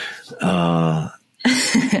book. And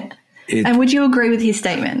would you agree with his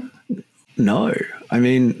statement? No. I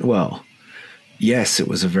mean, well, yes, it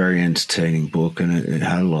was a very entertaining book and it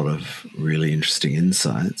had a lot of really interesting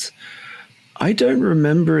insights. I don't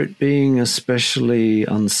remember it being especially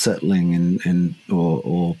unsettling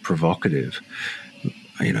or provocative.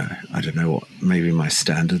 You know, I don't know what, maybe my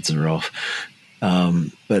standards are off.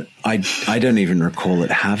 But I don't even recall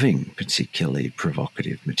it having particularly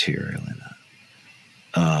provocative material in it.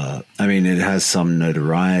 I mean, it has some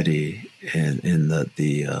notoriety in that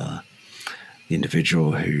the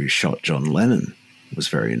individual who shot John Lennon was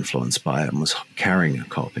very influenced by it and was carrying a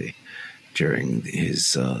copy during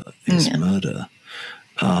his murder.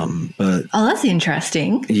 But that's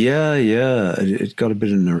interesting. Yeah, it got a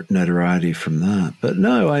bit of notoriety from that. But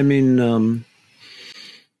no, I mean,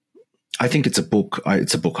 I think it's a book.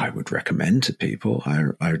 It's a book I would recommend to people.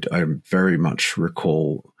 I very much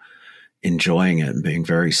recall enjoying it and being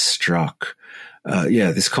very struck.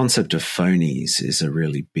 This concept of phonies is a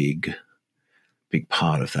really big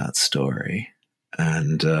part of that story,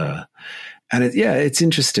 and it's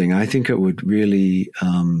interesting. I think it would really,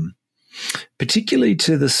 particularly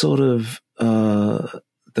to the sort of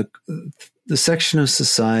the section of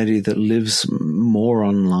society that lives more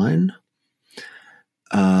online.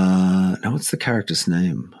 Now, what's the character's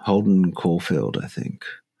name? Holden Caulfield, I think.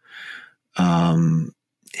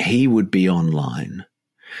 He would be online.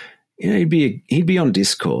 You know, he'd be on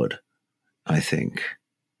Discord, I think,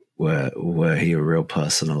 were he a real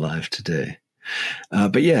person alive today.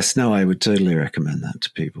 But yes, no, I would totally recommend that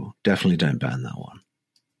to people. Definitely don't ban that one.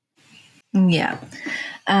 Yeah.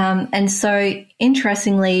 And so,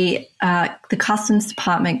 interestingly, the Customs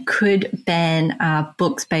Department could ban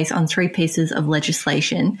books based on 3 pieces of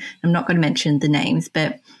legislation. I'm not going to mention the names,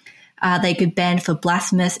 but they could ban for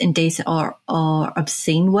blasphemous, indecent, or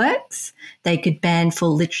obscene works. They could ban for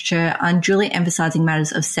literature unduly emphasizing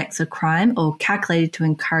matters of sex or crime or calculated to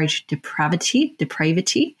encourage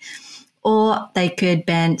depravity. Or they could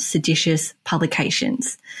ban seditious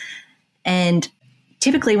publications. And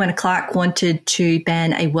typically when a clerk wanted to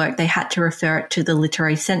ban a work, they had to refer it to the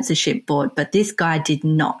Literary Censorship Board, but this guy did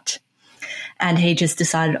not. And he just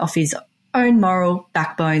decided off his own moral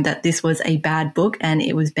backbone that this was a bad book and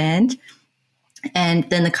it was banned. And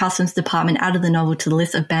then the Customs Department added the novel to the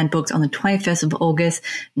list of banned books on the 21st of August,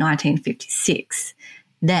 1956.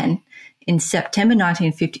 Then, in September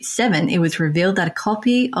 1957, it was revealed that a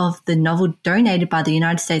copy of the novel donated by the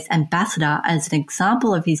United States ambassador as an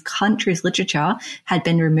example of his country's literature had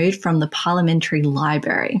been removed from the Parliamentary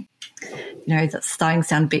Library. You know, that's starting to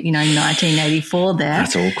sound a bit, 1984 there.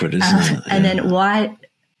 That's awkward, isn't it? Yeah. And then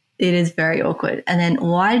it is very awkward. And then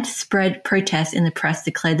widespread protests in the press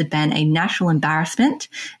declared the ban a national embarrassment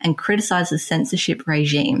and criticised the censorship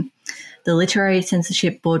regime. The Literary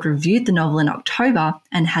Censorship Board reviewed the novel in October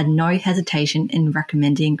and had no hesitation in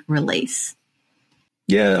recommending release.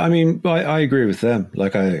 Yeah, I mean, I agree with them.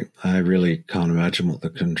 Like, I really can't imagine what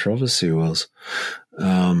the controversy was.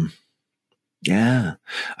 Yeah.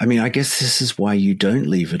 I mean, I guess this is why you don't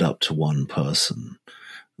leave it up to one person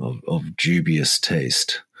of dubious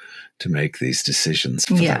taste to make these decisions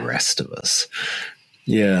for the rest of us.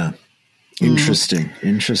 Yeah. Interesting.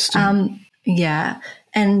 Yeah.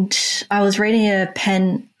 And I was reading a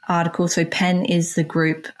PEN article. So PEN is the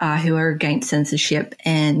group who are against censorship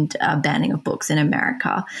and banning of books in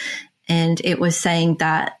America. And it was saying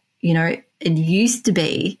that, it used to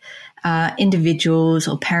be individuals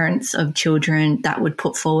or parents of children that would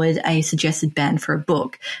put forward a suggested ban for a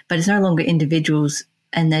book, but it's no longer individuals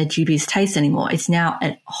and their dubious taste anymore. It's now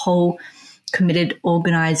a whole committed,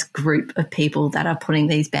 organized group of people that are putting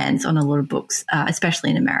these bans on a lot of books, especially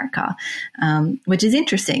in America, which is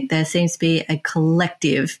interesting. There seems to be a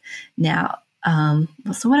collective now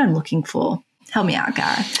what's the word I'm looking for? Help me out,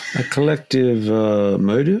 Gareth. A collective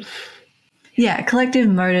motive? Yeah, a collective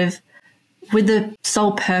motive with the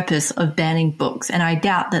sole purpose of banning books. And I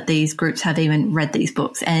doubt that these groups have even read these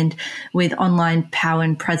books. And with online power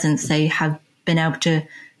and presence, they have been able to,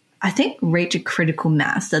 I think, reach a critical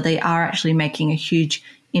mass, that they are actually making a huge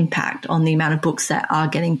impact on the amount of books that are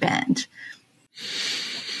getting banned.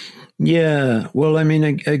 Yeah, well, I mean,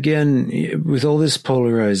 again, with all this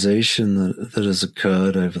polarization that has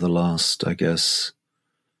occurred over the last, I guess,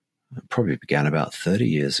 it probably began about 30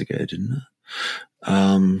 years ago, didn't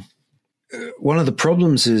it? One of the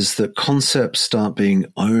problems is that concepts start being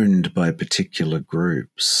owned by particular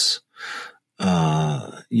groups.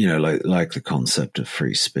 Like the concept of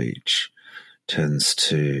free speech tends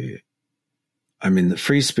to, I mean, the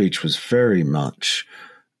free speech was very much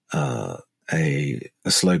a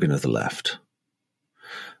slogan of the left.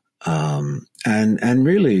 And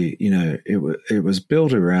really, it was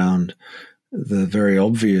built around the very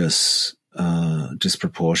obvious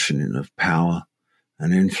disproportion of power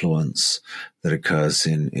and influence that occurs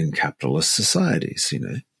in capitalist societies.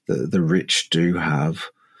 The rich do have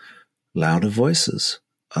louder voices,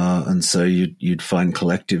 and so you'd find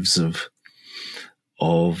collectives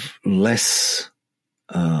of less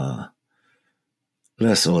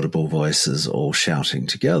audible voices all shouting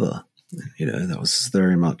together. That was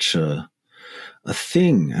very much a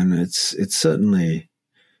thing, and it's certainly,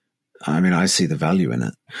 I mean, I see the value in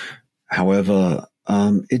it. However,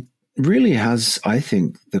 it really has, I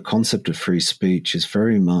think, the concept of free speech is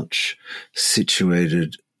very much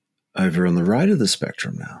situated over on the right of the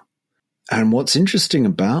spectrum now. And what's interesting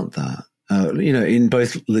about that, in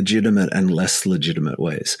both legitimate and less legitimate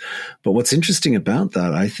ways, but what's interesting about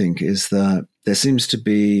that, I think, is that there seems to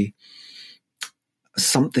be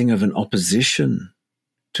something of an opposition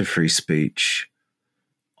to free speech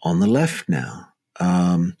on the left now.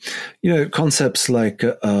 Concepts like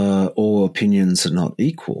all opinions are not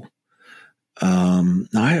equal.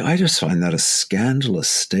 I just find that a scandalous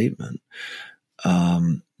statement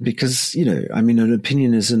because, an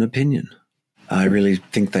opinion is an opinion. I really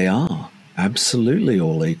think they are absolutely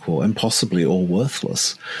all equal and possibly all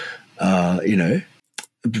worthless,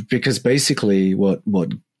 because basically what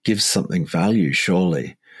gives something value,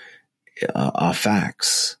 surely, are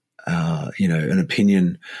facts. An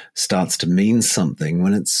opinion starts to mean something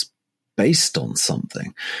when it's based on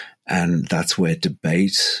something. And that's where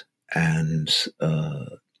debate and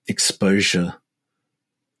exposure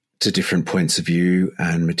to different points of view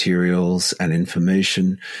and materials and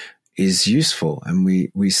information is useful. And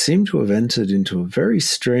we seem to have entered into a very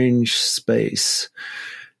strange space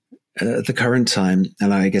at the current time.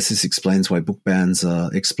 And I guess this explains why book bans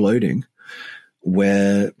are exploding,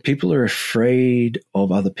 where people are afraid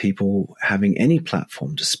of other people having any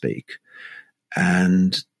platform to speak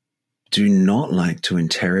and do not like to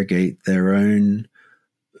interrogate their own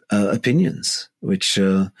opinions, which,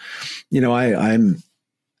 I'm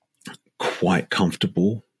quite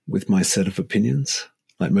comfortable with my set of opinions,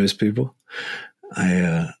 like most people.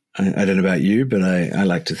 I don't know about you, but I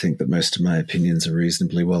like to think that most of my opinions are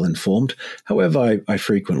reasonably well informed. However, I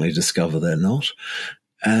frequently discover they're not.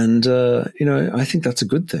 And, I think that's a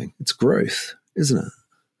good thing. It's growth, isn't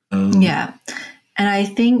it? Yeah. And I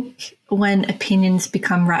think when opinions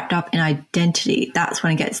become wrapped up in identity, that's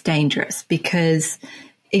when it gets dangerous, because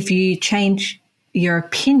if you change your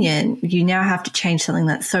opinion, you now have to change something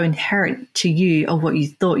that's so inherent to you or what you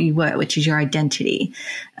thought you were, which is your identity.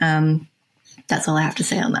 That's all I have to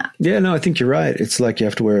say on that. Yeah, no, I think you're right. It's like you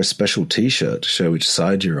have to wear a special T-shirt to show which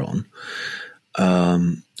side you're on.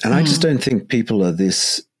 And I just don't think people are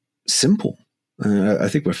this simple. I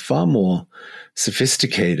think we're far more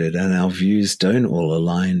sophisticated, and our views don't all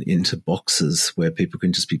align into boxes where people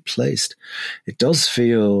can just be placed. It does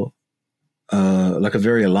feel like a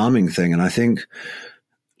very alarming thing. And I think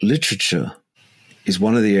literature is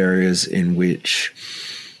one of the areas in which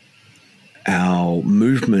our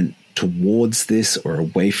movement towards this or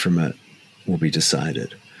away from it will be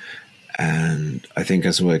decided. And I think,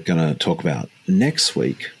 as we're going to talk about next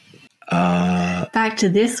week, back to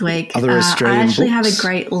this week, other Australian I actually books. have a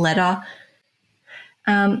great letter.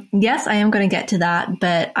 Yes, I am going to get to that,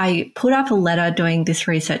 but I put up a letter doing this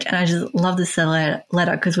research, and I just love this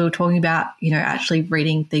letter because we were talking about, actually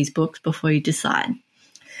reading these books before you decide.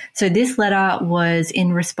 So this letter was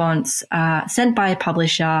in response, sent by a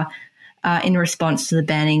publisher in response to the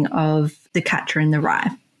banning of The Catcher in the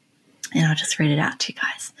Rye. And I'll just read it out to you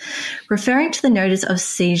guys. Referring to the notice of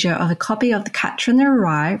seizure of a copy of The Catcher in the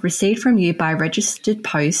Rye received from you by registered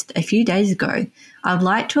post a few days ago, I would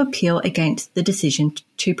like to appeal against the decision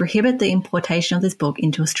to prohibit the importation of this book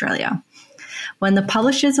into Australia. When the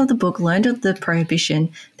publishers of the book learned of the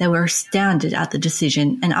prohibition, they were astounded at the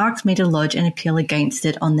decision and asked me to lodge an appeal against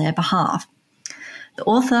it on their behalf. The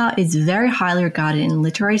author is very highly regarded in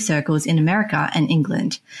literary circles in America and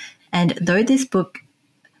England, and though his books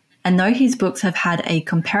have had a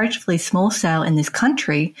comparatively small sale in this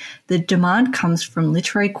country, the demand comes from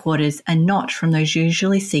literary quarters and not from those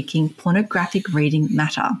usually seeking pornographic reading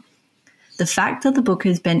matter. The fact that the book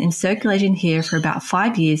has been in circulation here for about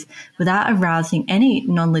 5 years without arousing any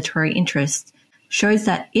non-literary interest shows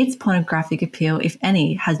that its pornographic appeal, if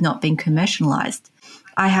any, has not been commercialized.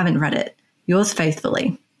 I haven't read it. Yours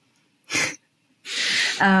faithfully.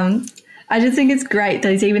 I just think it's great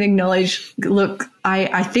that he's even acknowledged, look,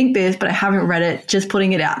 I think this, but I haven't read it, just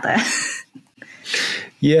putting it out there.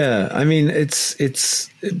 Yeah, I mean,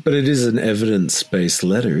 but it is an evidence-based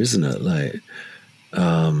letter, isn't it? Like,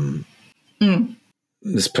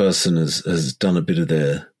 this person has done a bit of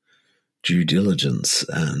their due diligence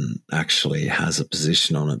and actually has a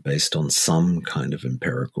position on it based on some kind of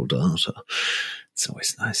empirical data. It's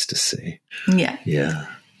always nice to see. Yeah. Yeah.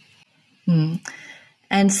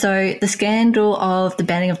 And so the scandal of the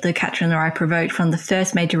banning of The Catcher in the Rye provoked from the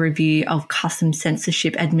first major review of Customs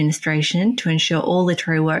Censorship Administration to ensure all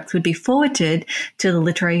literary works would be forwarded to the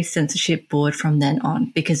Literary Censorship Board from then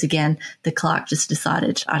on, because again, the clerk just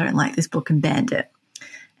decided, I don't like this book, and banned it.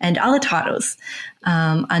 And other titles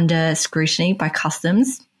under scrutiny by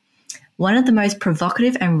Customs. One of the most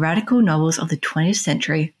provocative and radical novels of the 20th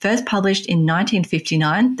century, first published in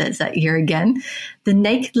 1959, that's that year again, The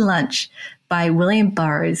Naked Lunch by William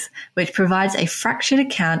Burroughs, which provides a fractured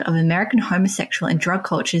account of American homosexual and drug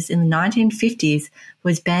cultures in the 1950s,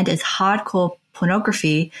 was banned as hardcore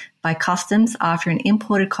pornography by Customs after an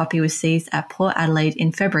imported copy was seized at Port Adelaide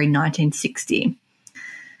in February 1960.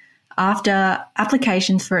 After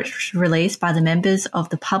applications for its release by the members of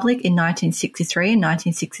the public in 1963 and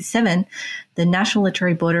 1967, the National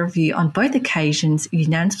Literary Board of Review on both occasions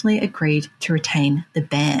unanimously agreed to retain the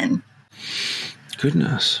ban.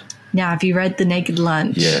 Goodness. Now, have you read The Naked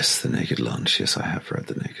Lunch? Yes, The Naked Lunch. Yes, I have read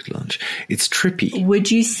The Naked Lunch. It's trippy. Would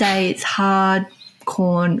you say it's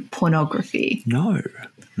hardcore pornography? No,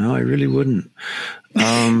 I really wouldn't.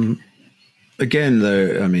 Again,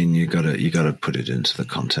 though, I mean, you got to put it into the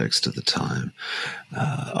context of the time.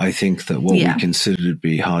 I think that what we consider to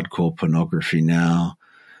be hardcore pornography now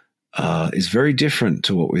is very different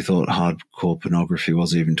to what we thought hardcore pornography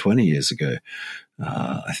was even 20 years ago.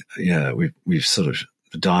 We've sort of,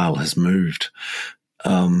 the dial has moved.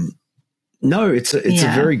 No, it's a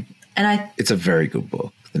very good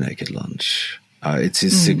book, The Naked Lunch. It's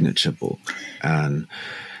his signature book, and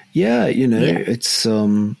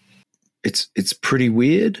it's pretty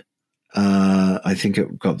weird. I think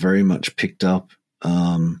it got very much picked up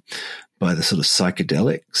by the sort of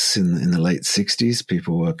psychedelics in the late 60s.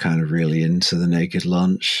 People were kind of really into The Naked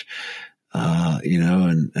Lunch,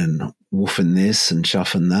 and woofing this and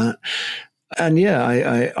chuffing that. And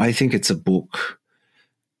I think it's a book.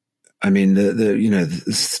 I mean, the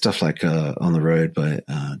stuff like On the Road by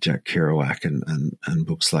Jack Kerouac and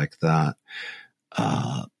books like that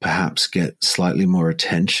perhaps get slightly more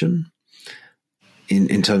attention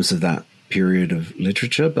in terms of that period of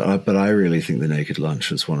literature. But I really think The Naked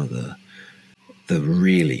Lunch was one of the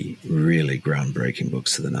really, really groundbreaking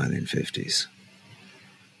books of the 1950s.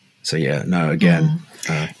 So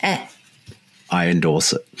I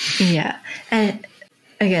endorse it. Yeah. And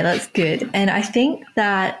okay, that's good. And I think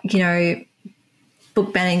that,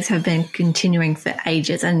 book bannings have been continuing for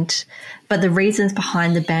ages, but the reasons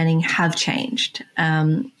behind the banning have changed.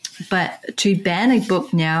 But to ban a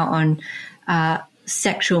book now on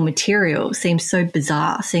sexual material seems so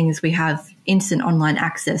bizarre, seeing as we have instant online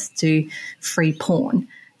access to free porn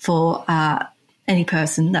for any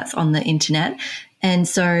person that's on the internet. And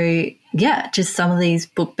so, just some of these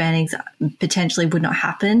book bannings potentially would not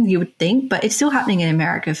happen, you would think, but it's still happening in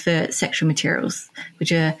America for sexual materials,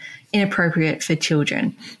 which are inappropriate for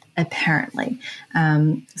children, apparently.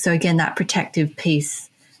 So again, that protective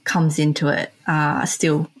piece comes into it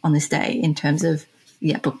still on this day in terms of,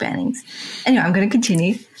 book bannings. Anyway, I'm going to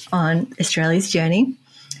continue on Australia's journey.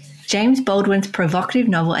 James Baldwin's provocative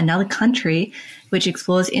novel, Another Country, which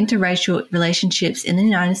explores interracial relationships in the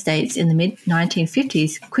United States in the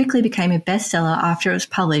mid-1950s, quickly became a bestseller after it was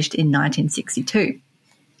published in 1962.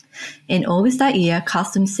 In August that year,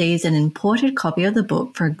 Customs seized an imported copy of the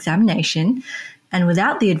book for examination and,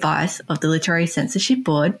 without the advice of the Literary Censorship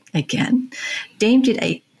Board, again, deemed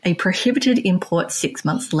it a prohibited import 6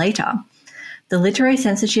 months later. The Literary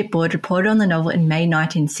Censorship Board reported on the novel in May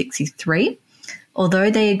 1963.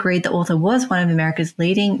 Although they agreed the author was one of America's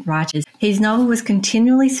leading writers, his novel was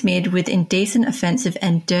continually smeared with indecent, offensive,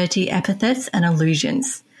 and dirty epithets and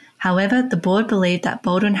allusions. However, the board believed that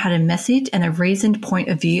Baldwin had a message and a reasoned point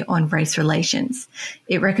of view on race relations.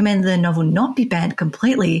 It recommended the novel not be banned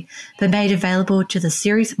completely, but made available to the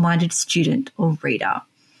serious-minded student or reader.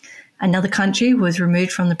 Another Country was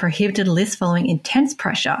removed from the prohibited list following intense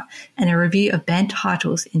pressure and a review of banned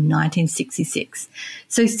titles in 1966.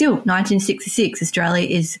 So still, 1966, Australia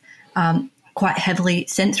is quite heavily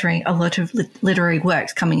censoring a lot of literary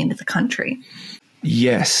works coming into the country.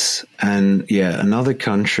 Yes. And yeah, Another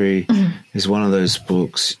Country is one of those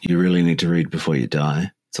books you really need to read before you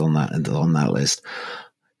die. It's on that list.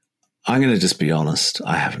 I'm going to just be honest.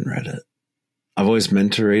 I haven't read it. I've always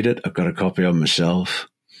meant to read it. I've got a copy on my shelf.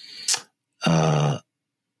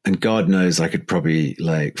 And God knows I could probably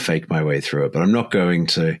fake my way through it, but I'm not going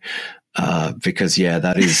to, because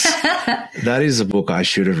that is a book I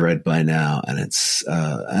should have read by now. And it's,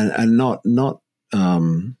 and not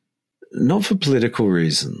for political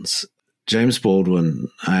reasons. James Baldwin,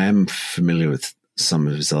 I am familiar with some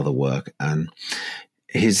of his other work, and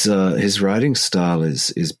his writing style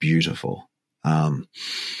is beautiful.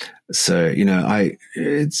 So,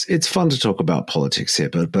 it's fun to talk about politics here,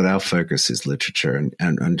 but our focus is literature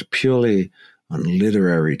and purely on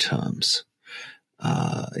literary terms.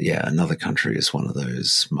 Another Country is one of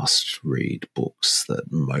those must-read books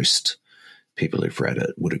that most people who've read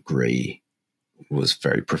it would agree was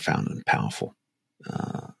very profound and powerful.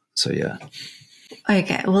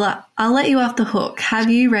 Okay, well, I'll let you off the hook. Have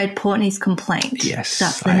you read Portney's Complaint? Yes,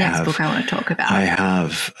 that's the next book I want to talk about. I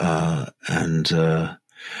have,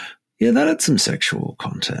 that had some sexual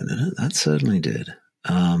content in it. That certainly did.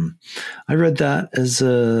 I read that as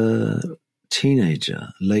a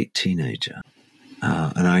late teenager,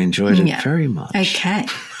 and I enjoyed it very much. Okay.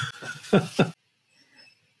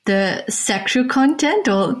 The sexual content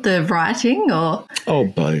or the writing, or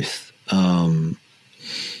both.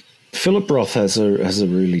 Philip Roth has a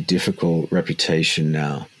really difficult reputation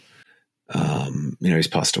now. He's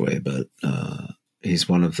passed away, but he's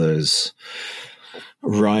one of those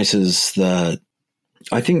writers that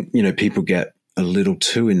I think people get a little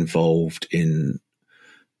too involved in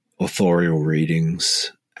authorial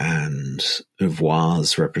readings and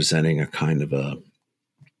oeuvres representing a kind of a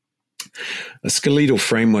skeletal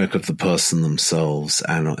framework of the person themselves,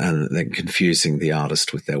 and then confusing the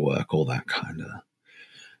artist with their work, all that kind of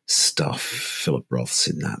stuff. Philip Roth's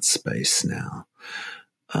in that space now.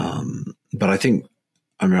 But I think,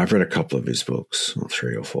 I've read a couple of his books, or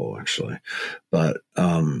 3 or 4 actually, but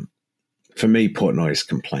for me, Portnoy's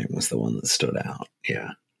Complaint was the one that stood out.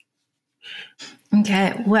 Yeah.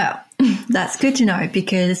 Okay, well, that's good to know,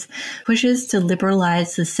 because pushes to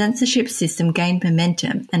liberalise the censorship system gained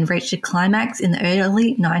momentum and reached a climax in the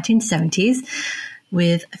early 1970s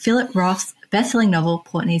with Philip Roth's best-selling novel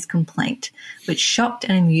Portney's Complaint, which shocked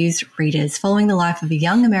and amused readers following the life of a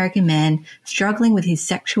young American man struggling with his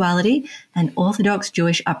sexuality and Orthodox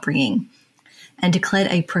Jewish upbringing, and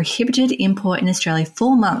declared a prohibited import in Australia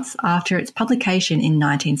 4 months after its publication in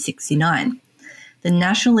 1969. The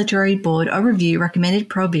National Literary Board of Review recommended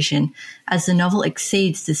prohibition as the novel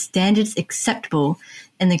exceeds the standards acceptable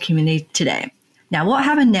in the community today. Now, what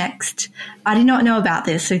happened next? I did not know about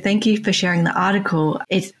this, so thank you for sharing the article.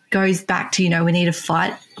 It goes back to, we need to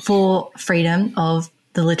fight for freedom of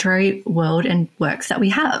the literary world and works that we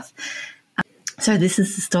have. So this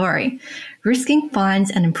is the story. Risking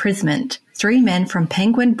fines and imprisonment, 3 men from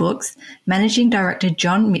Penguin Books, Managing Director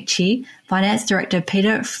John Michie, Finance Director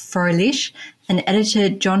Peter Froelich, and Editor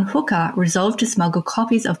John Hooker resolved to smuggle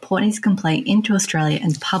copies of Portney's Complaint into Australia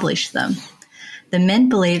and publish them. The men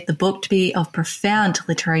believed the book to be of profound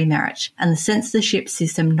literary merit and the censorship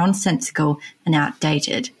system nonsensical and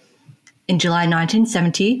outdated. In July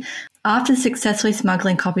 1970, after successfully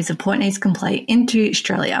smuggling copies of Portney's Complaint into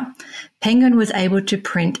Australia, Penguin was able to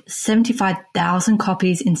print 75,000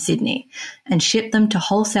 copies in Sydney and ship them to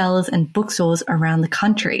wholesalers and bookstores around the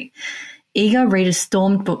country. Eager readers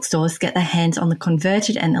stormed bookstores to get their hands on the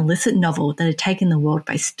converted and illicit novel that had taken the world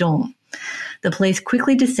by storm. The police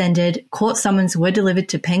quickly descended, court summons were delivered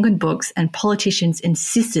to Penguin Books, and politicians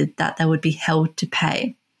insisted that they would be held to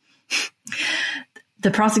pay.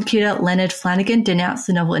 The prosecutor, Leonard Flanagan, denounced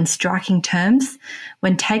the novel in striking terms.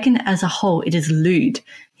 When taken as a whole, it is lewd,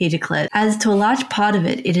 he declared. As to a large part of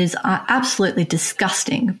it, it is absolutely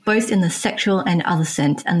disgusting, both in the sexual and other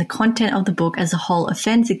sense, and the content of the book as a whole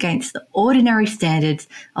offends against the ordinary standards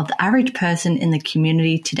of the average person in the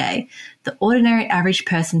community today, the ordinary average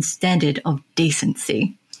person's standard of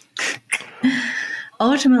decency.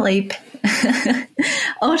 Ultimately,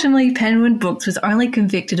 Ultimately, Penguin Books was only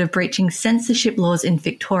convicted of breaching censorship laws in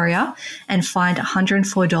Victoria and fined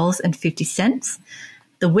 $104.50.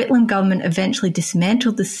 The Whitlam government eventually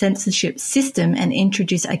dismantled the censorship system and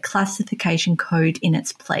introduced a classification code in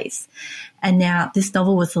its place. And now this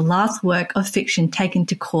novel was the last work of fiction taken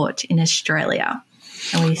to court in Australia.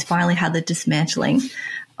 And we finally had the dismantling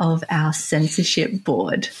of our censorship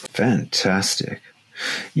board. Fantastic.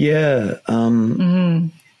 Yeah.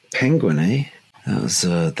 Penguin, eh?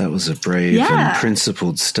 That was a brave and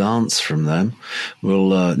principled stance from them.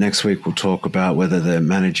 We'll next week we'll talk about whether they're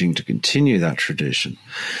managing to continue that tradition.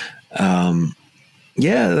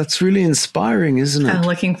 That's really inspiring, isn't it? I'm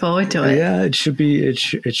looking forward to it. Yeah, it should be. It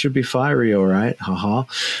should be fiery, all right. Haha.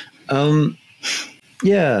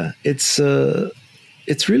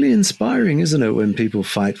 It's really inspiring, isn't it, when people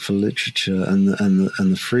fight for literature and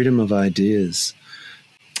the freedom of ideas.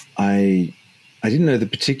 I didn't know the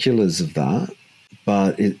particulars of that,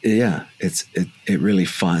 but it really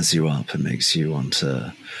fires you up and makes you want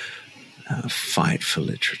to fight for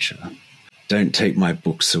literature. Don't take my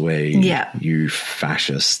books away, you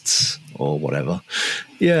fascists, or whatever.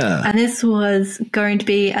 Yeah. And this was going to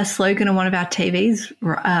be a slogan on one of our TVs,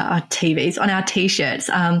 on our T-shirts.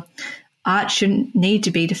 Art shouldn't need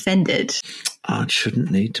to be defended. Art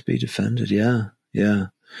shouldn't need to be defended, yeah. I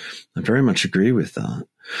very much agree with that.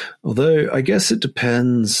 Although I guess it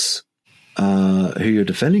depends who you're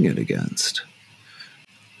defending it against,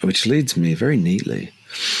 which leads me very neatly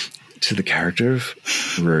to the character of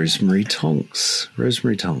Rosemary Tonks.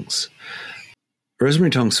 Rosemary Tonks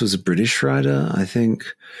was a British writer. I think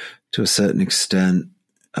to a certain extent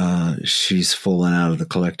she's fallen out of the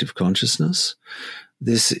collective consciousness.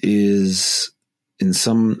 This is, in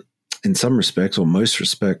some respects, or most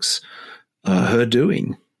respects, her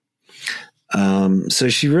doing. So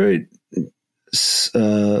she wrote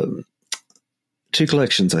 2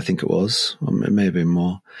 collections, I think it was, or maybe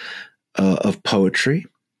more, of poetry,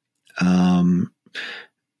 and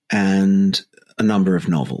a number of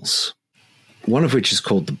novels, one of which is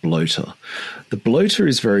called The Bloater. The Bloater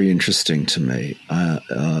is very interesting to me.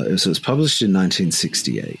 It was published in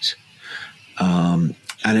 1968.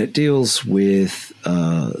 And it deals with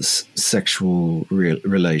sexual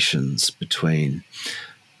relations between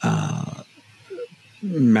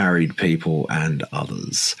married people and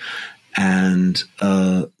others. And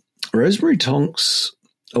Rosemary Tonks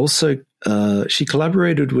also, she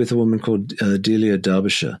collaborated with a woman called Delia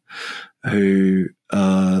Derbyshire, who,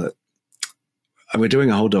 we're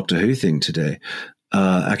doing a whole Doctor Who thing today,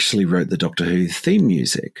 actually wrote the Doctor Who theme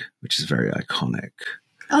music, which is very iconic.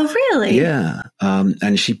 Oh, really? Yeah.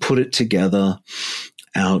 And she put it together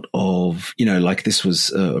out of, like this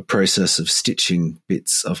was a process of stitching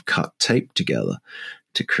bits of cut tape together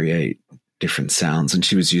to create different sounds. And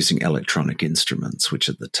she was using electronic instruments, which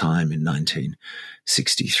at the time in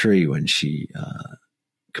 1963, when she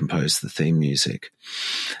composed the theme music,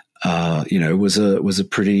 was a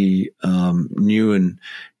pretty new and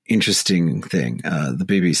interesting thing. The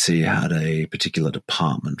BBC had a particular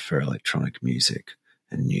department for electronic music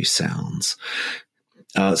and new sounds.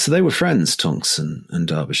 So they were friends, Tonks and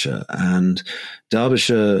Derbyshire. And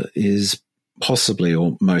Derbyshire is possibly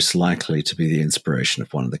or most likely to be the inspiration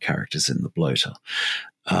of one of the characters in The Bloater.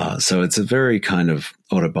 So it's a very kind of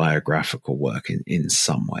autobiographical work in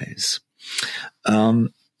some ways. So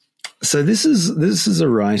this is a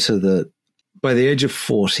writer that by the age of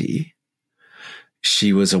 40,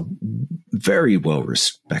 she was a very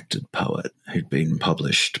well-respected poet who'd been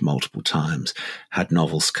published multiple times, had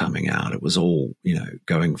novels coming out. It was all,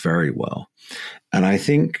 going very well. And I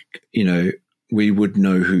think, we would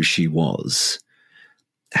know who she was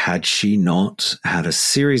had she not had a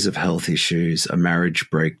series of health issues, a marriage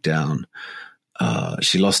breakdown.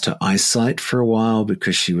 She lost her eyesight for a while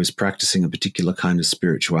because she was practicing a particular kind of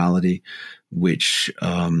spirituality, which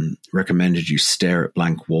recommended you stare at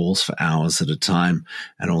blank walls for hours at a time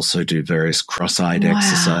and also do various cross-eyed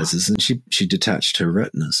exercises. And she detached her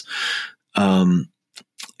retinas.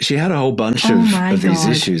 She had a whole bunch of these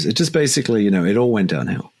issues. It just basically, it all went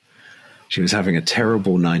downhill. She was having a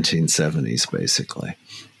terrible 1970s, basically.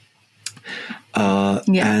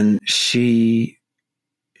 And she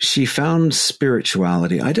found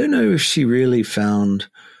spirituality. I don't know if she really found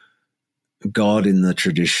God in the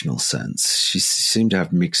traditional sense. She seemed to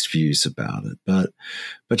have mixed views about it, but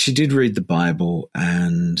she did read the Bible,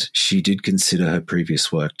 and she did consider her previous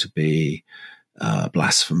work to be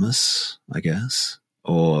blasphemous, I guess,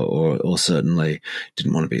 or certainly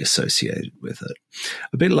didn't want to be associated with it.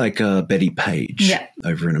 A bit like Betty Page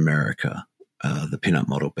over in America. The pinup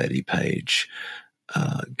model Betty Page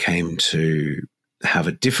came to have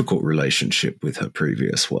a difficult relationship with her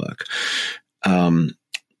previous work.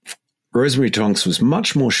 Rosemary Tonks was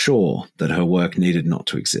much more sure that her work needed not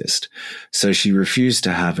to exist, so she refused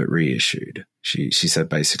to have it reissued. She said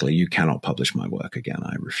basically, "You cannot publish my work again.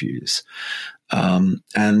 I refuse."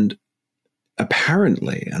 And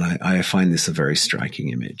apparently, and I find this a very striking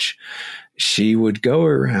image, she would go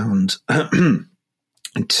around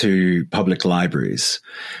to public libraries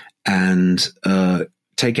and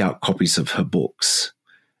take out copies of her books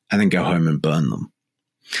and then go home and burn them.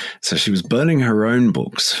 So she was burning her own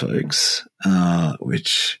books, folks,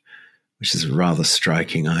 which is a rather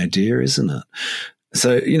striking idea, isn't it?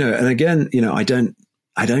 So, and again,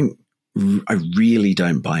 I really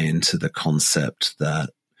don't buy into the concept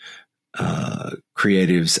that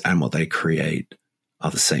creatives and what they create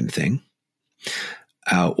are the same thing,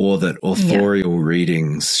 or that authorial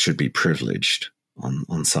readings should be privileged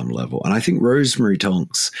on some level. And I think Rosemary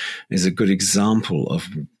Tonks is a good example of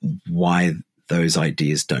why those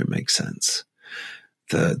ideas don't make sense.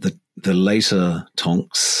 The later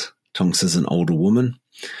Tonks as an older woman,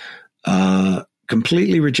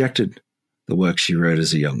 completely rejected the work she wrote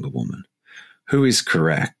as a younger woman, who is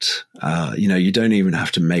correct. You don't even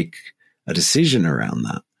have to make a decision around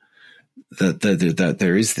that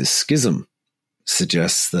there is this schism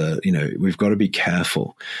suggests that, we've got to be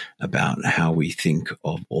careful about how we think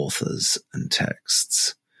of authors and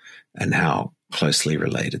texts and how closely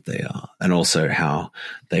related they are, and also how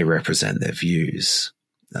they represent their views,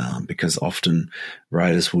 because often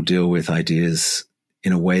writers will deal with ideas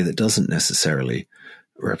in a way that doesn't necessarily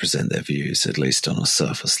represent their views, at least on a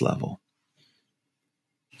surface level.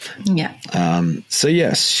 Yeah. So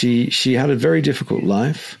yes, she had a very difficult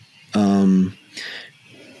life.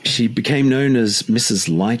 She became known as Mrs.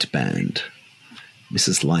 Lightband.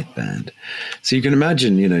 So you can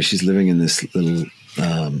imagine, she's living in this little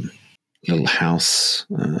house,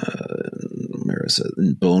 where is it,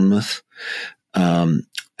 in Bournemouth.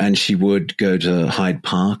 And she would go to Hyde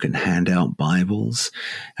Park and hand out Bibles.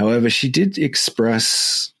 However, she did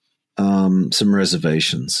express some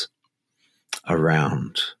reservations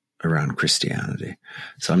around Christianity.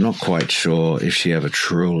 So I'm not quite sure if she ever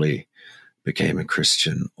truly became a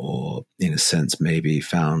Christian, or in a sense maybe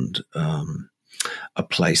found a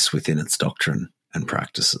place within its doctrine and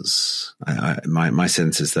practices. My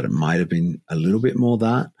sense is that it might have been a little bit more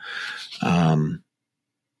that.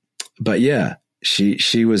 But yeah,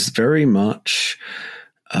 she was very much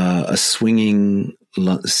a swinging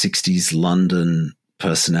 60s London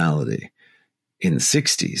personality in the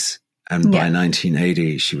 60s. And by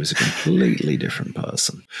 1980, she was a completely different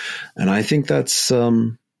person. And I think that's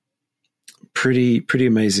pretty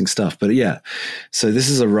amazing stuff. But yeah, so this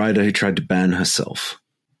is a writer who tried to ban herself,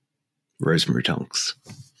 Rosemary Tonks.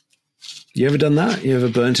 You ever done that? You ever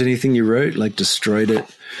burnt anything you wrote, like destroyed it?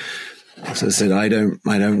 So I said, I don't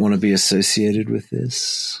want to be associated with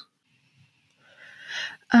this.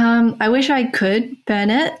 I wish I could burn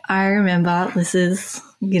it. I remember, this is,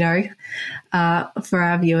 for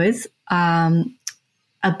our viewers, a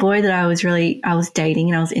boy that I was dating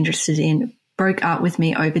and I was interested in broke up with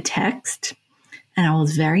me over text, and I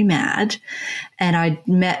was very mad. And I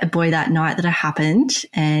met a boy that night that it happened,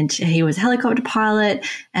 and he was a helicopter pilot,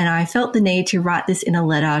 and I felt the need to write this in a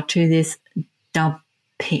letter to this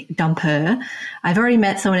dumper. I've already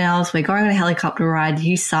met someone else. We're going on a helicopter ride.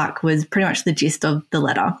 You suck was pretty much the gist of the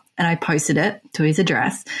letter. And I posted it to his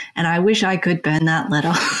address. And I wish I could burn that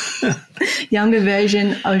letter. Younger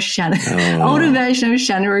version of Shannon. Oh. Older version of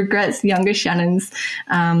Shannon regrets younger Shannon's.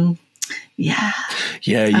 Yeah.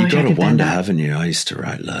 Yeah, you got to wonder, haven't you? I used to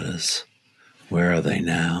write letters. Where are they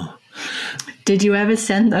now? Did you ever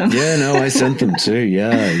send them? Yeah, no, I sent them too.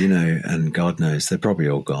 Yeah, and God knows, they're probably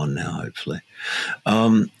all gone now, hopefully.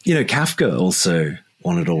 Kafka also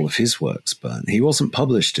wanted all of his works burnt. He wasn't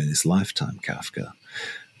published in his lifetime, Kafka.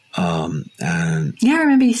 And yeah, I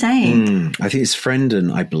remember you saying. I think his friend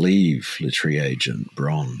and I believe literary agent,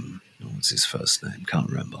 Bron, what's his first name? Can't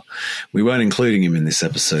remember. We weren't including him in this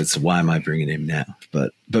episode, so why am I bringing him now?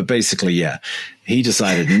 But basically, yeah, he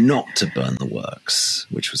decided not to burn the works,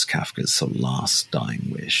 which was Kafka's sort of last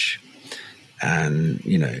dying wish. And,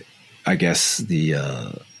 I guess the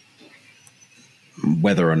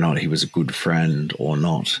whether or not he was a good friend or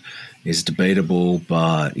not is debatable,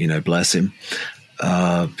 but, bless him,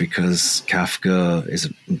 because Kafka is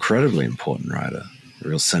an incredibly important writer, a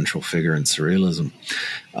real central figure in surrealism.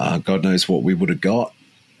 God knows what we would have got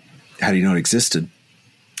had he not existed.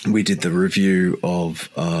 We did the review of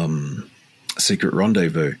Secret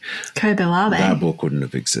Rendezvous. Kobo Abe. That book wouldn't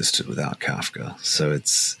have existed without Kafka. So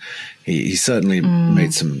he certainly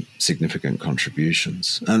made some significant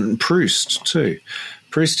contributions. And Proust too.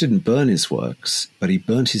 Proust didn't burn his works, but he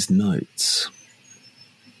burnt his notes.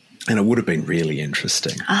 And it would have been really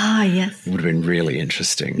interesting. Ah, yes. It would have been really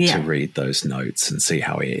interesting to read those notes and see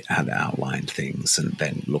how he had outlined things and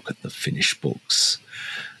then look at the finished books.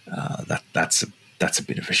 That's a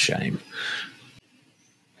bit of a shame.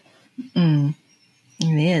 It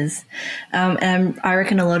is. And I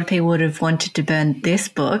reckon a lot of people would have wanted to burn this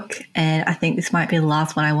book, and I think this might be the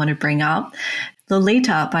last one I want to bring up.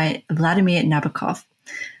 Lolita by Vladimir Nabokov.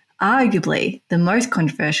 Arguably the most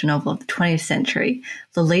controversial novel of the 20th century,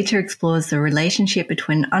 Lolita explores the relationship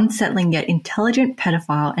between an unsettling yet intelligent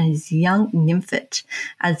pedophile and his young nymphet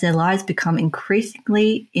as their lives become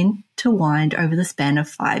increasingly intertwined over the span of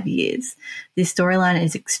 5 years. This storyline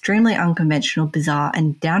is extremely unconventional, bizarre,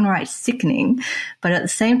 and downright sickening, but at the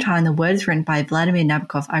same time, the words written by Vladimir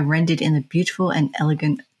Nabokov are rendered in the beautiful and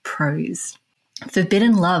elegant prose.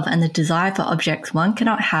 Forbidden love and the desire for objects one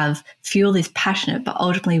cannot have fuel this passionate but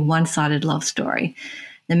ultimately one-sided love story.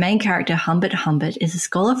 The main character, Humbert Humbert, is a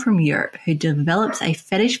scholar from Europe who develops a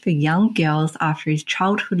fetish for young girls after his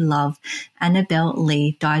childhood love, Annabelle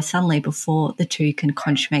Lee, dies suddenly before the two can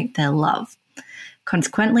consummate their love.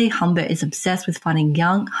 Consequently, Humbert is obsessed with finding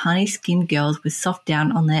young, honey-skinned girls with soft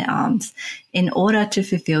down on their arms in order to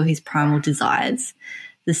fulfill his primal desires.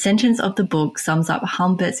 The sentence of the book sums up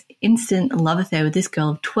Humbert's instant love affair with this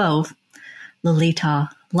girl of 12.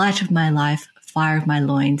 Lolita, light of my life, fire of my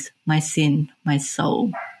loins, my sin, my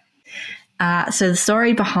soul. So the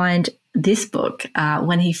story behind this book,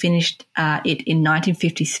 when he finished it in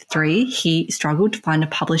 1953, he struggled to find a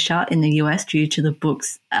publisher in the US due to the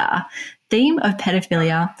book's theme of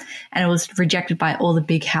pedophilia, and it was rejected by all the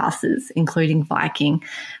big houses, including Viking,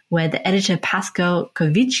 where the editor Pascal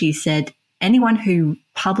Covici said, anyone who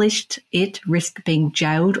published it risked being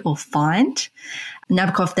jailed or fined.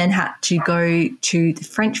 Nabokov then had to go to the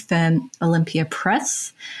French firm Olympia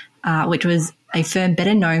Press, which was a firm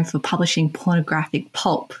better known for publishing pornographic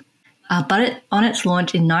pulp. But on its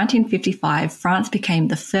launch in 1955, France became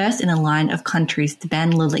the first in a line of countries to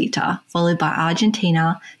ban Lolita, followed by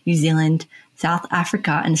Argentina, New Zealand, South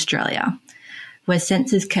Africa, and Australia, where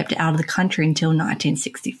censors kept it out of the country until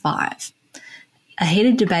 1965. A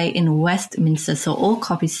heated debate in Westminster saw all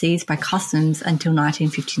copies seized by customs until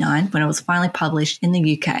 1959, when it was finally published in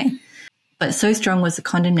the UK. But so strong was the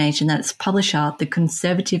condemnation that its publisher, the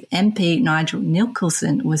Conservative MP Nigel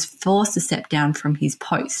Nicholson, was forced to step down from his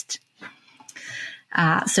post.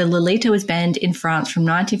 So Lolita was banned in France from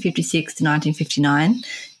 1956 to 1959,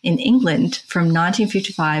 in England from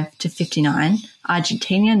 1955 to 59,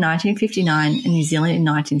 Argentina 1959, and New Zealand in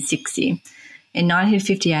 1960. In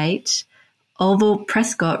 1958, Orville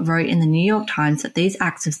Prescott wrote in the New York Times that these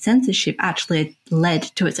acts of censorship actually led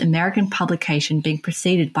to its American publication being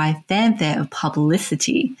preceded by a fanfare of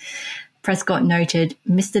publicity. Prescott noted,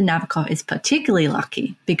 Mr. Nabokov is particularly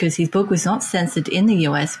lucky because his book was not censored in the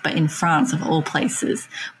US but in France of all places.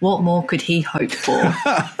 What more could he hope for?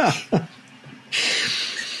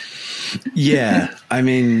 Yeah, I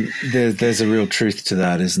mean, there's a real truth to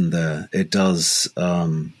that, isn't there? It does.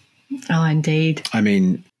 Oh, indeed. I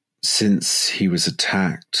mean, since he was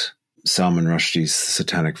attacked, Salman Rushdie's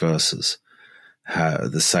Satanic Verses,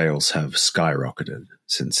 the sales have skyrocketed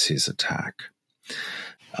since his attack.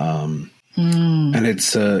 And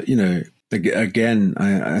it's, again,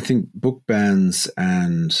 I think book bans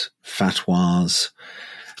and fatwas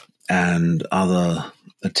and other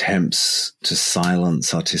attempts to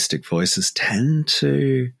silence artistic voices tend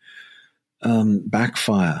to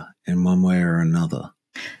backfire in one way or another.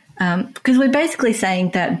 Because we're basically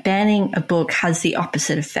saying that banning a book has the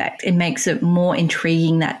opposite effect. It makes it more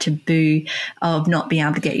intriguing, that taboo of not being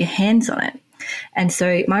able to get your hands on it. And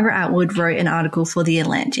so Margaret Atwood wrote an article for The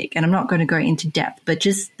Atlantic, and I'm not going to go into depth, but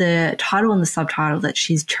just the title and the subtitle that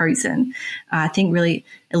she's chosen, I think really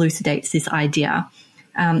elucidates this idea.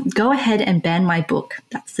 Go ahead and ban my book.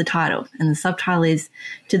 That's the title. And the subtitle is,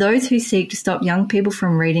 to those who seek to stop young people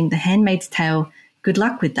from reading The Handmaid's Tale, good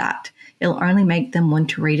luck with that. It'll only make them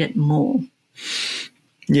want to read it more.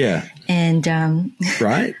 Yeah. And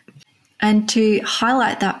right. And to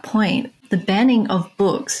highlight that point, the banning of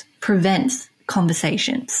books prevents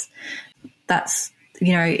conversations. That's,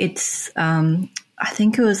 it's, I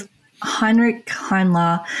think it was Heinrich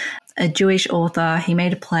Himmler, a Jewish author. He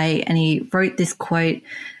made a play and he wrote this quote,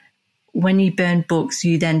 when you burn books,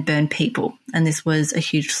 you then burn people. And this was a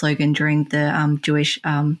huge slogan during the Jewish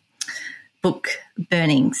book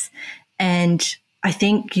burnings. And I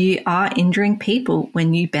think you are injuring people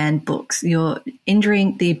when you ban books. You're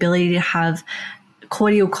injuring the ability to have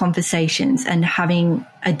cordial conversations and having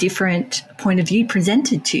a different point of view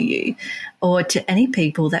presented to you or to any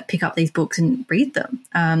people that pick up these books and read them.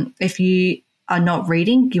 If you are not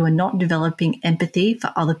reading, you are not developing empathy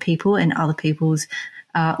for other people and other people's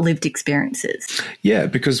lived experiences. Yeah,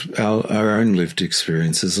 because our own lived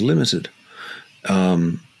experiences are limited.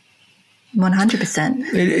 100%.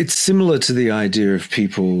 It's similar to the idea of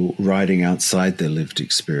people writing outside their lived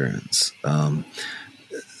experience.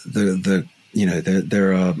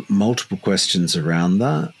 There are multiple questions around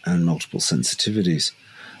that and multiple sensitivities.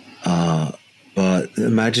 But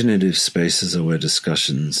imaginative spaces are where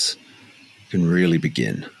discussions can really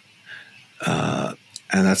begin.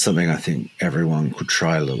 And that's something I think everyone could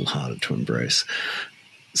try a little harder to embrace.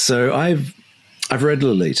 So I've read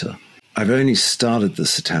Lolita. I've only started the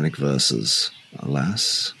Satanic Verses,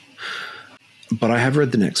 alas. But I have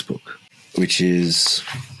read the next book, which is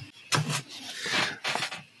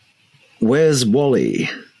Where's Wally?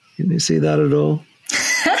 Can you see that at all?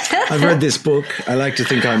 I've read this book. I like to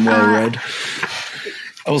think I'm well read.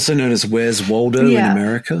 Also known as Where's Waldo in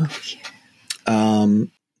America.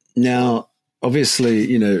 Now,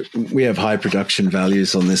 obviously, we have high production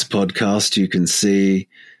values on this podcast. You can see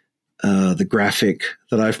the graphic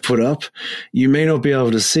that I've put up. You may not be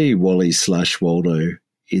able to see Wally/Waldo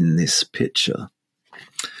in this picture.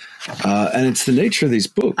 And it's the nature of these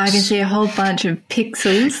books. I can see a whole bunch of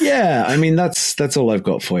pixels. Yeah, I mean, that's all I've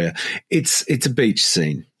got for you. It's a beach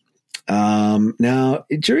scene. Now,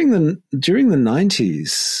 during the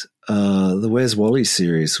 90s, the Where's Wally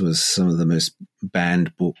series was some of the most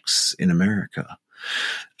banned books in America.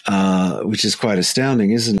 Which is quite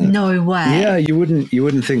astounding, isn't it? No way. Yeah, you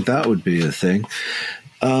wouldn't think that would be a thing.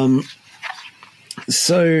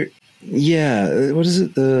 So yeah, what is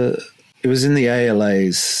it? It was in the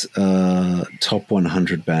ALA's top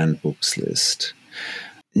 100 banned books list.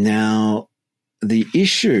 Now, the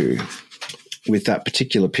issue with that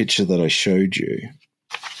particular picture that I showed you,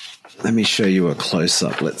 let me show you a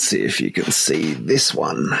close-up. Let's see if you can see this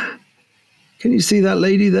one. Can you see that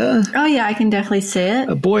lady there? Oh, yeah, I can definitely see it.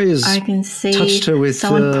 A boy has touched her with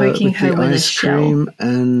someone poking her with ice cream,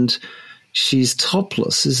 and she's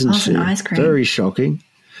topless, isn't she? An ice cream. Very shocking.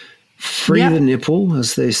 Free the nipple,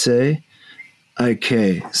 as they say.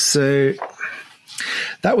 Okay, so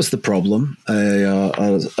that was the problem.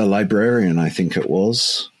 A librarian, I think it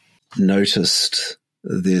was, noticed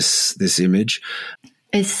this image.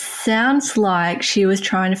 It sounds like she was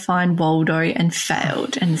trying to find Waldo and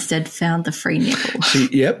failed and instead found the free nipple.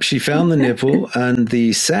 She found the nipple, and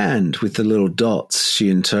the sand with the little dots she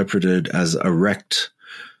interpreted as erect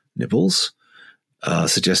nipples,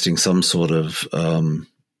 suggesting some sort of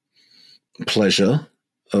pleasure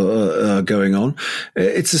going on.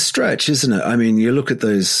 It's a stretch, isn't it? I mean, you look at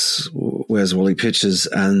those Where's Wally pictures,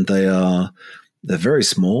 and they're very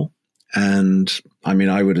small. And I mean,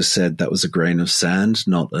 I would have said that was a grain of sand,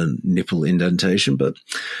 not a nipple indentation, but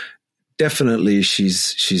definitely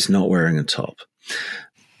she's not wearing a top.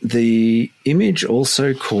 The image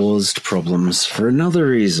also caused problems for another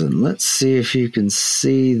reason. Let's see if you can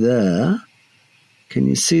see there. Can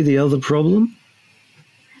you see the other problem?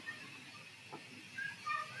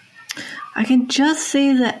 I can just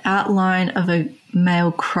see the outline of a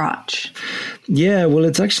male crotch. Yeah, well,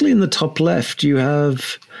 it's actually in the top left. You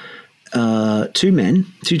have two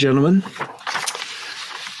gentlemen,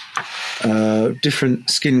 different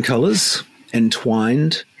skin colors,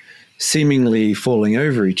 entwined, seemingly falling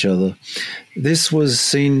over each other. This was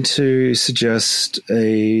seen to suggest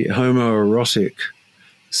a homoerotic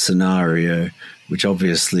scenario, which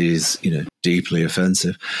obviously is, deeply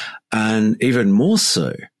offensive, and even more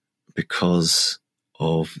so because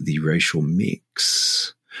of the racial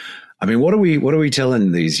mix. I mean, what are we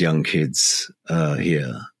telling these young kids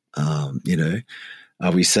here?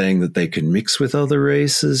 Are we saying that they can mix with other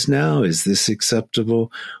races now? Is this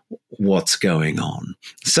acceptable? What's going on?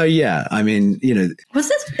 So, yeah, I mean, Was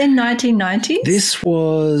this in 1990s? This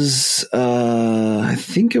was, I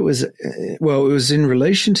think it was, it was in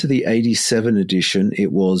relation to the 87 edition.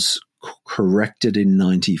 It was corrected in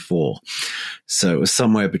 94. So it was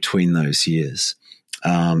somewhere between those years.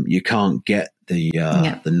 You can't get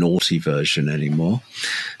the naughty version anymore.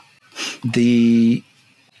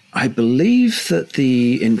 I believe that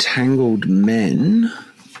the entangled men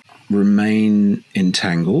remain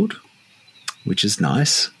entangled, which is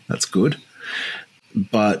nice. That's good.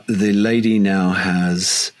 But the lady now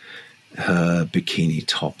has her bikini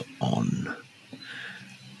top on.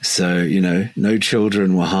 So, no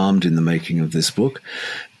children were harmed in the making of this book.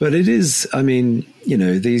 But it is,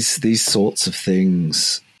 these sorts of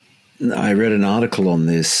things. I read an article on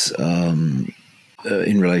this in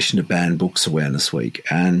relation to Banned Books Awareness Week,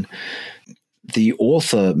 and the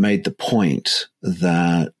author made the point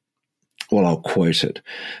that, well, I'll quote it.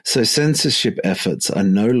 So censorship efforts are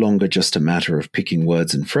no longer just a matter of picking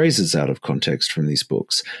words and phrases out of context from these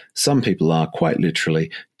books. Some people are quite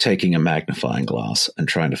literally taking a magnifying glass and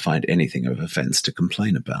trying to find anything of offense to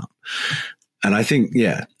complain about. And I think,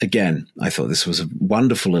 again, I thought this was a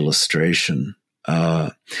wonderful illustration.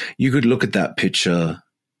 You could look at that picture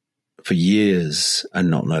for years and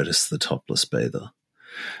not notice the topless bather.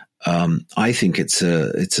 I think it's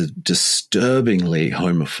a disturbingly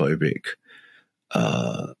homophobic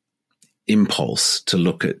impulse to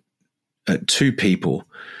look at two people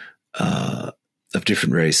of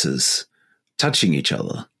different races touching each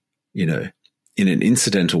other, in an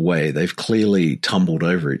incidental way. They've clearly tumbled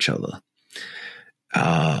over each other,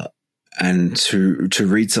 and to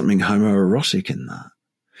read something homoerotic in that,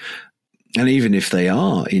 and even if they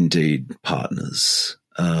are indeed partners.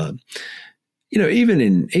 Even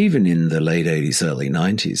in the late 80s, early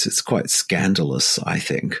 90s, it's quite scandalous, I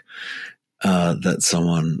think, that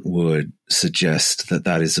someone would suggest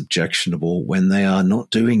that is objectionable when they are not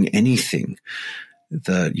doing anything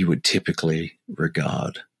that you would typically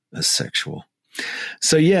regard as sexual.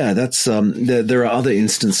 So, that's there are other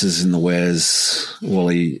instances in the Where's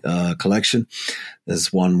Wally collection.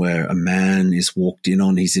 There's one where a man is walked in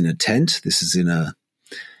on. He's in a tent. This is in a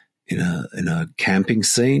camping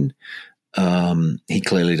scene. He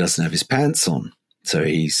clearly doesn't have his pants on, so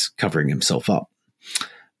he's covering himself up.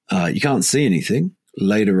 You can't see anything.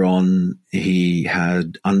 Later on, he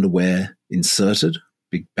had underwear inserted,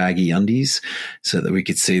 big baggy undies, so that we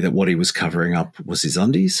could see that what he was covering up was his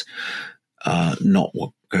undies, not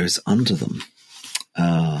what goes under them.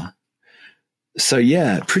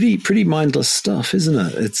 Pretty mindless stuff, isn't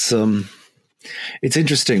it? It's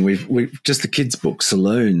interesting. We've just the kids' books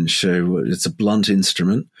alone show it's a blunt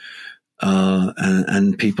instrument.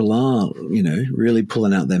 And people are, really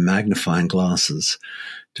pulling out their magnifying glasses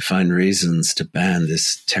to find reasons to ban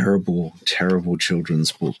this terrible, terrible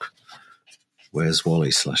children's book, Where's Wally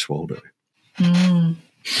 /Waldo.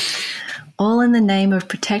 All in the name of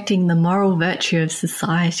protecting the moral virtue of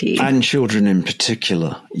society. And children in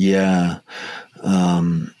particular, yeah.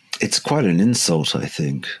 It's quite an insult, I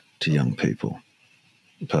think, to young people,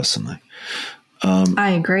 personally.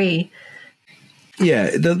 I agree.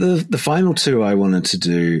 Yeah, the final two I wanted to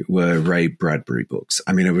do were Ray Bradbury books.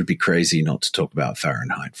 I mean, it would be crazy not to talk about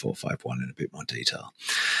Fahrenheit 451 in a bit more detail.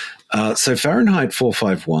 So Fahrenheit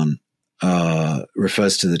 451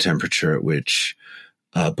 refers to the temperature at which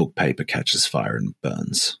book paper catches fire and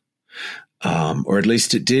burns. Or at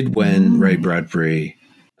least it did when Ray Bradbury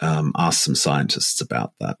asked some scientists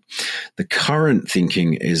about that. The current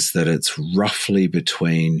thinking is that it's roughly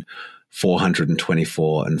between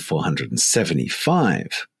 424 and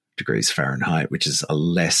 475 degrees Fahrenheit, which is a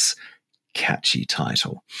less catchy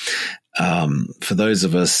title. For those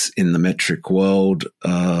of us in the metric world,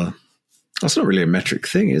 that's not really a metric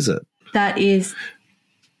thing, is it? That is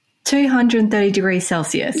 230 degrees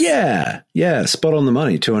Celsius. Yeah, spot on the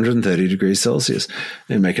money, 230 degrees Celsius.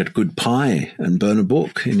 And make a good pie and burn a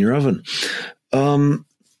book in your oven.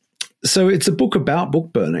 So it's a book about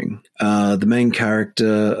book burning. The main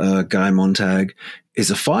character, Guy Montag, is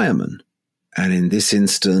a fireman. And in this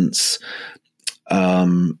instance,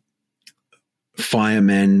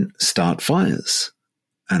 firemen start fires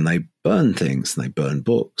and they burn things and they burn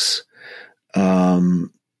books.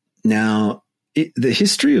 Now, the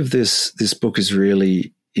history of this book is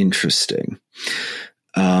really interesting.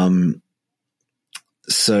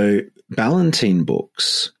 So Ballantine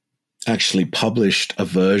Books actually published a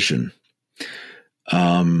version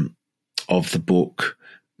of the book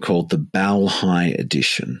called the Balhae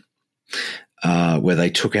edition, where they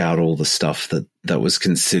took out all the stuff that was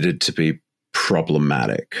considered to be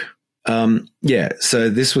problematic. So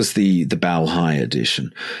this was the Balhae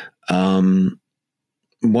edition.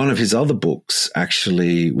 One of his other books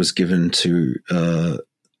actually was given to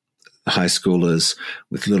high schoolers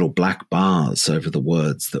with little black bars over the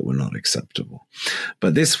words that were not acceptable.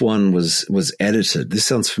 But this one was edited. This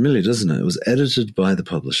sounds familiar, doesn't it? It was edited by the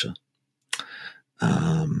publisher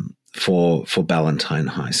for Ballantine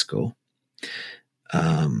High School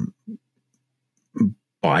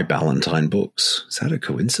by Ballantine Books. Is that a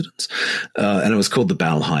coincidence? And it was called the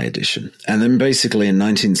Balhae edition. And then basically in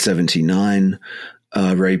 1979,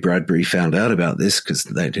 Ray Bradbury found out about this because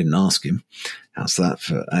they didn't ask him. How's that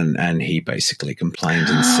for? And he basically complained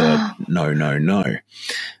and said, no.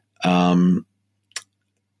 And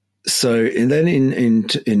then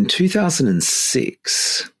in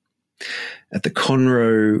 2006, at the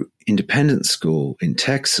Conroe Independent School in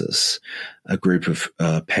Texas, a group of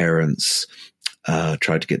parents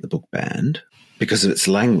tried to get the book banned because of its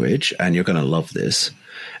language, and you're going to love this,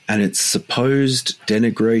 and its supposed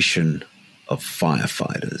denigration of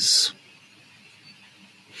firefighters.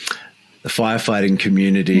 The firefighting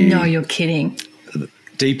community... No, you're kidding.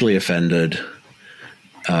 Deeply offended.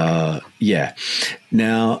 Yeah.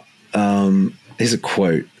 Now, here's a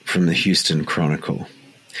quote from the Houston Chronicle.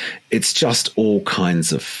 "It's just all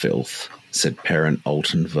kinds of filth," said parent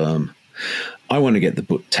Alton Verm. "I want to get the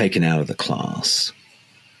book taken out of the class."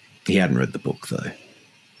 He hadn't read the book, though.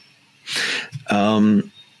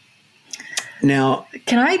 Now...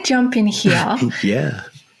 Can I jump in here? Yeah.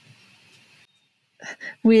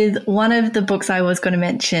 With one of the books I was going to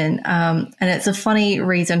mention, and it's a funny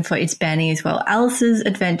reason for its banning as well, Alice's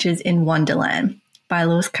Adventures in Wonderland by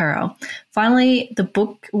Lewis Carroll. Finally, the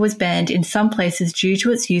book was banned in some places due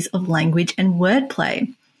to its use of language and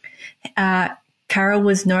wordplay. Carroll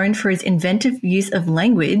was known for his inventive use of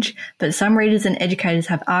language, but some readers and educators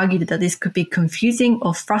have argued that this could be confusing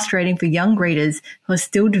or frustrating for young readers who are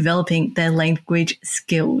still developing their language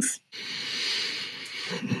skills.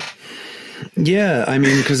 Yeah, I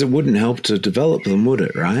mean, because it wouldn't help to develop them, would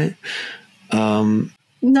it, right?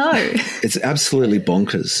 No. It's absolutely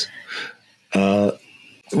bonkers.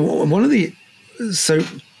 So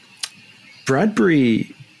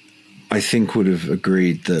Bradbury, I think, would have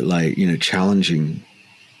agreed that, like, you know, challenging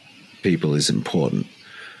people is important,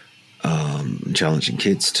 challenging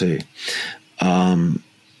kids too.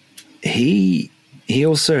 He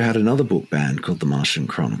also had another book banned called The Martian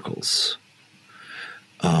Chronicles.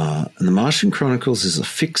 And The Martian Chronicles is a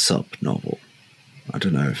fix-up novel. I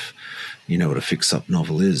don't know if you know what a fix-up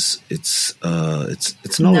novel is. It's not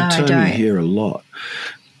a term you hear a lot.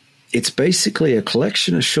 It's basically a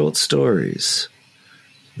collection of short stories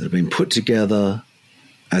that have been put together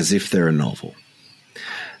as if they're a novel.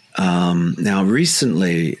 Now,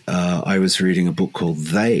 recently, I was reading a book called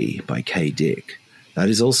They by Kay Dick. That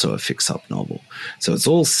is also a fix-up novel. So it's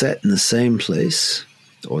all set in the same place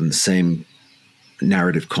or in the same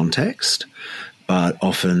narrative context, but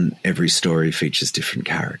often every story features different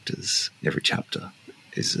characters. Every chapter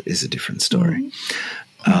is a different story.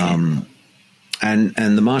 Okay. And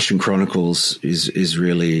The Martian Chronicles is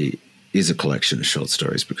really a collection of short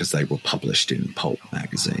stories because they were published in pulp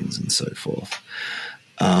magazines and so forth.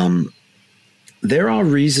 There are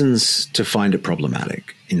reasons to find it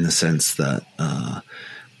problematic in the sense that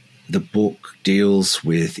the book deals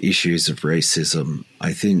with issues of racism,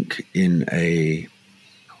 I think, in a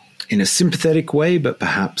sympathetic way, but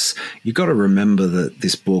perhaps you've got to remember that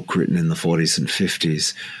this book, written in the 40s and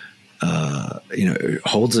 50s,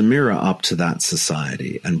 holds a mirror up to that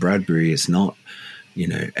society. And Bradbury is not,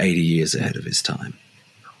 80 years ahead of his time.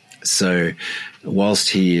 So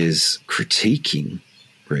whilst he is critiquing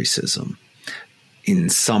racism, in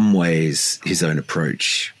some ways his own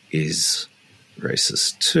approach is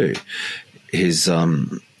racist too. His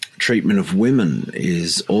treatment of women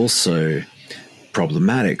is also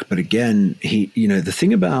problematic. But again, the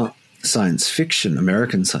thing about science fiction,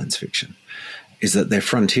 American science fiction, is that they're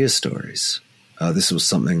frontier stories. This was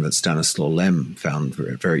something that Stanislaw Lem found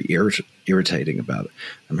very irritating about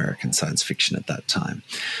American science fiction at that time.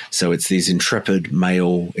 So it's these intrepid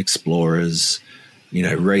male explorers,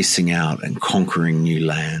 racing out and conquering new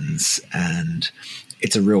lands, and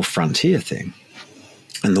it's a real frontier thing.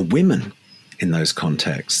 And the women in those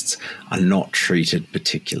contexts are not treated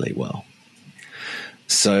particularly well.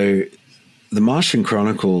 So The Martian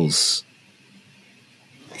Chronicles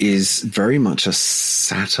is very much a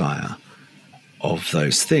satire of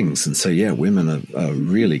those things. And so, women are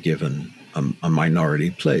really given a minority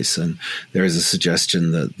place. And there is a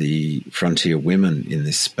suggestion that the frontier women in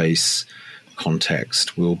this space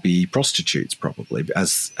context will be prostitutes, probably,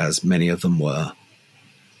 as many of them were,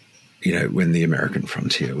 when the American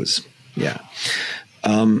frontier was,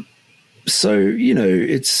 So,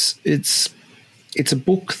 it's a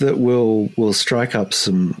book that will strike up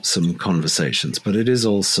some conversations, but it is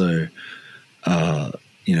also,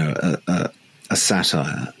 a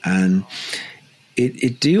satire, and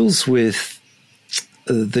it deals with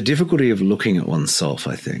the difficulty of looking at oneself,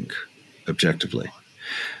 I think, objectively.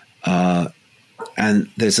 And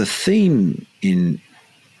there's a theme in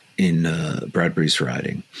Bradbury's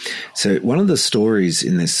writing. So one of the stories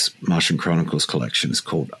in this Martian Chronicles collection is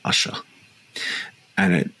called Usher,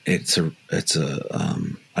 and it's a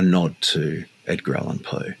nod to Edgar Allan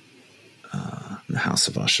Poe, The House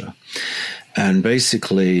of Usher. And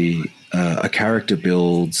basically, a character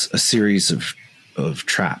builds a series of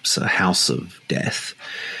traps, a house of death,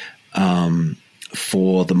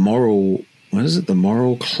 for the moral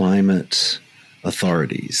climate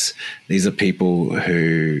authorities. These are people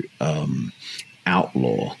who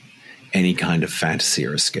outlaw any kind of fantasy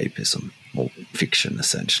or escapism or fiction,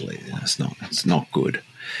 essentially. It's not good.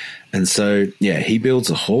 And so, he builds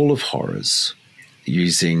a hall of horrors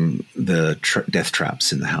using the death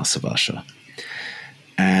traps in the House of Usher.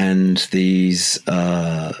 And these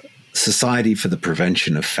Society for the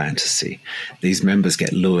Prevention of Fantasy, these members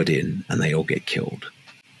get lured in and they all get killed.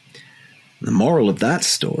 The moral of that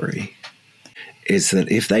story is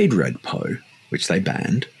that if they'd read Poe, which they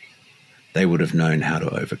banned, they would have known how to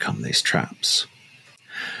overcome these traps.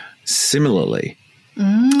 Similarly,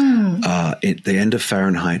 at the end of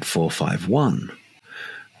Fahrenheit 451,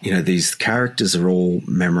 these characters are all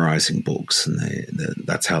memorizing books, and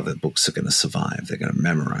that's how the books are going to survive. They're going to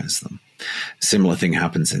memorize them. Similar thing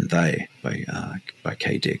happens in They by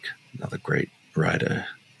Kay Dick, another great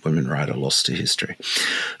women writer lost to history.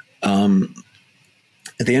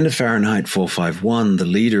 At the end of Fahrenheit 451, the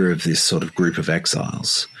leader of this sort of group of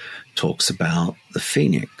exiles talks about the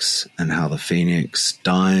phoenix and how the phoenix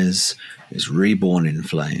dies, is reborn in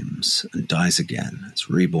flames, and dies again. It's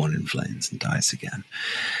reborn in flames and dies again.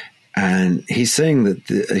 And he's saying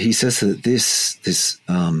that he says that this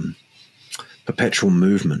perpetual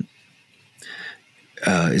movement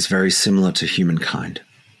is very similar to humankind.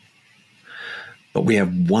 But we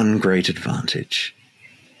have one great advantage.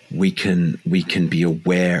 We can be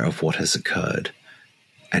aware of what has occurred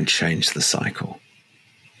and change the cycle.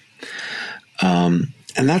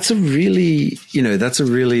 And that's a really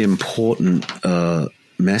important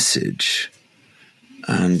message.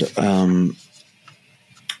 And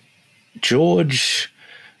George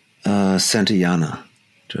Santayana,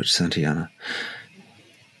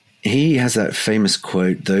 he has that famous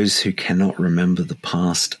quote, "Those who cannot remember the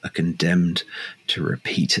past are condemned to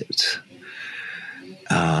repeat it."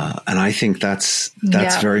 And I think that's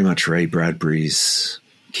very much Ray Bradbury's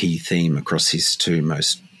key theme across his two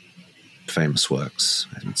most famous works.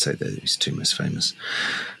 I would say they're his two most famous.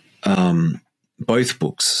 Both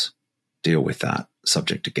books deal with that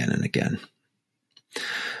subject again and again.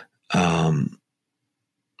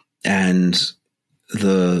 And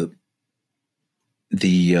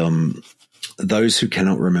those who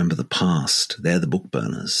cannot remember the past, they're the book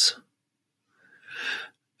burners.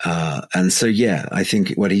 And so, I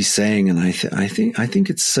think what he's saying, and I think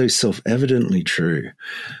it's so self-evidently true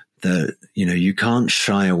that, you can't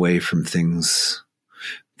shy away from things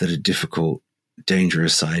that are difficult,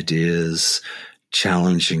 dangerous ideas,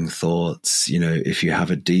 challenging thoughts. If you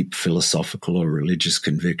have a deep philosophical or religious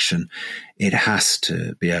conviction, it has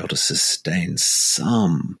to be able to sustain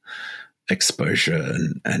some exposure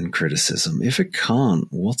and criticism. If it can't,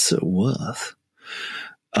 what's it worth?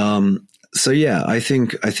 I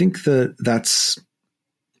think that's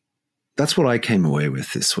what I came away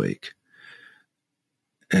with this week.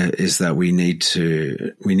 Is that we need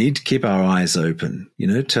to keep our eyes open.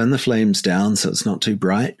 Turn the flames down so it's not too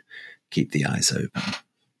bright. Keep the eyes open.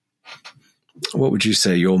 What would you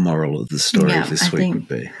say your moral of the story of this week would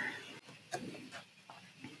be?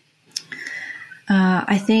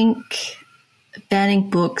 I think banning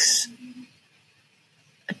books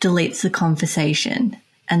deletes the conversation,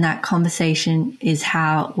 and that conversation is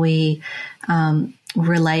how we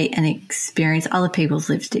relate and experience other people's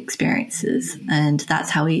lived experiences, and that's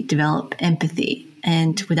how we develop empathy.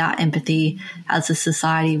 And without empathy, as a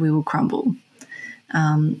society, we will crumble.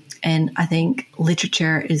 And I think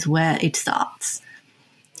literature is where it starts,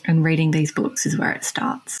 and reading these books is where it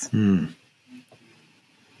starts.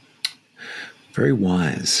 Very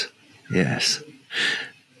wise. Yes.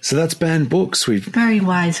 So that's banned books. Very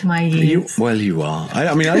wise for my years. You are.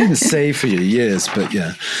 I didn't say for your years, but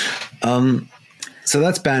yeah. So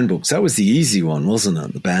that's banned books. That was the easy one, wasn't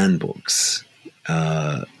it? The banned books.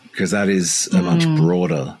 Because that is a much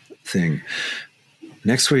broader thing.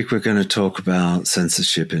 Next week, we're going to talk about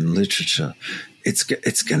censorship in literature. It's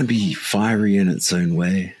going to be fiery in its own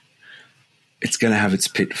way. It's going to have its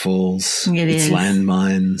pitfalls, its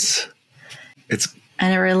landmines.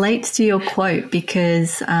 And it relates to your quote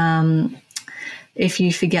because if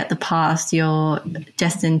you forget the past, you're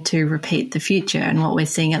destined to repeat the future. And what we're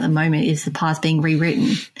seeing at the moment is the past being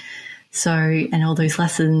rewritten. And all those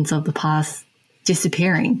lessons of the past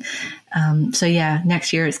disappearing.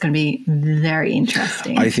 Next year it's going to be very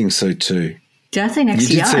interesting. I think so too. Did I say next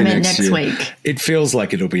year? I meant next week. It feels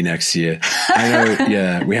like it'll be next year. I know.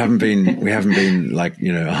 We haven't been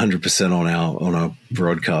 100% on our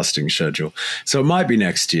broadcasting schedule. So it might be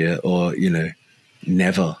next year or,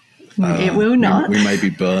 never It will not. We may be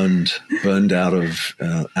burned out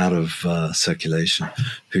of circulation.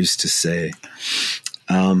 Who's to say?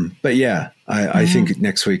 But yeah, I think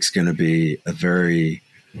next week's going to be a very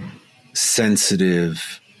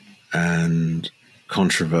sensitive and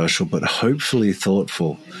controversial, but hopefully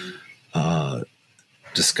thoughtful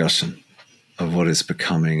discussion of what is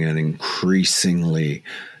becoming an increasingly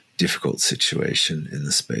difficult situation in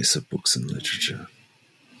the space of books and literature.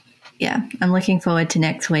 Yeah, I'm looking forward to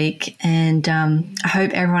next week, and I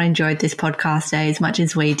hope everyone enjoyed this podcast day as much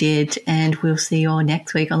as we did, and we'll see you all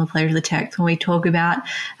next week on The Pleasure of the Text when we talk about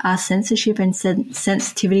censorship and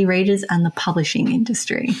sensitivity readers and the publishing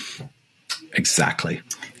industry. Exactly.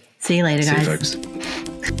 See you later, guys. See you, folks.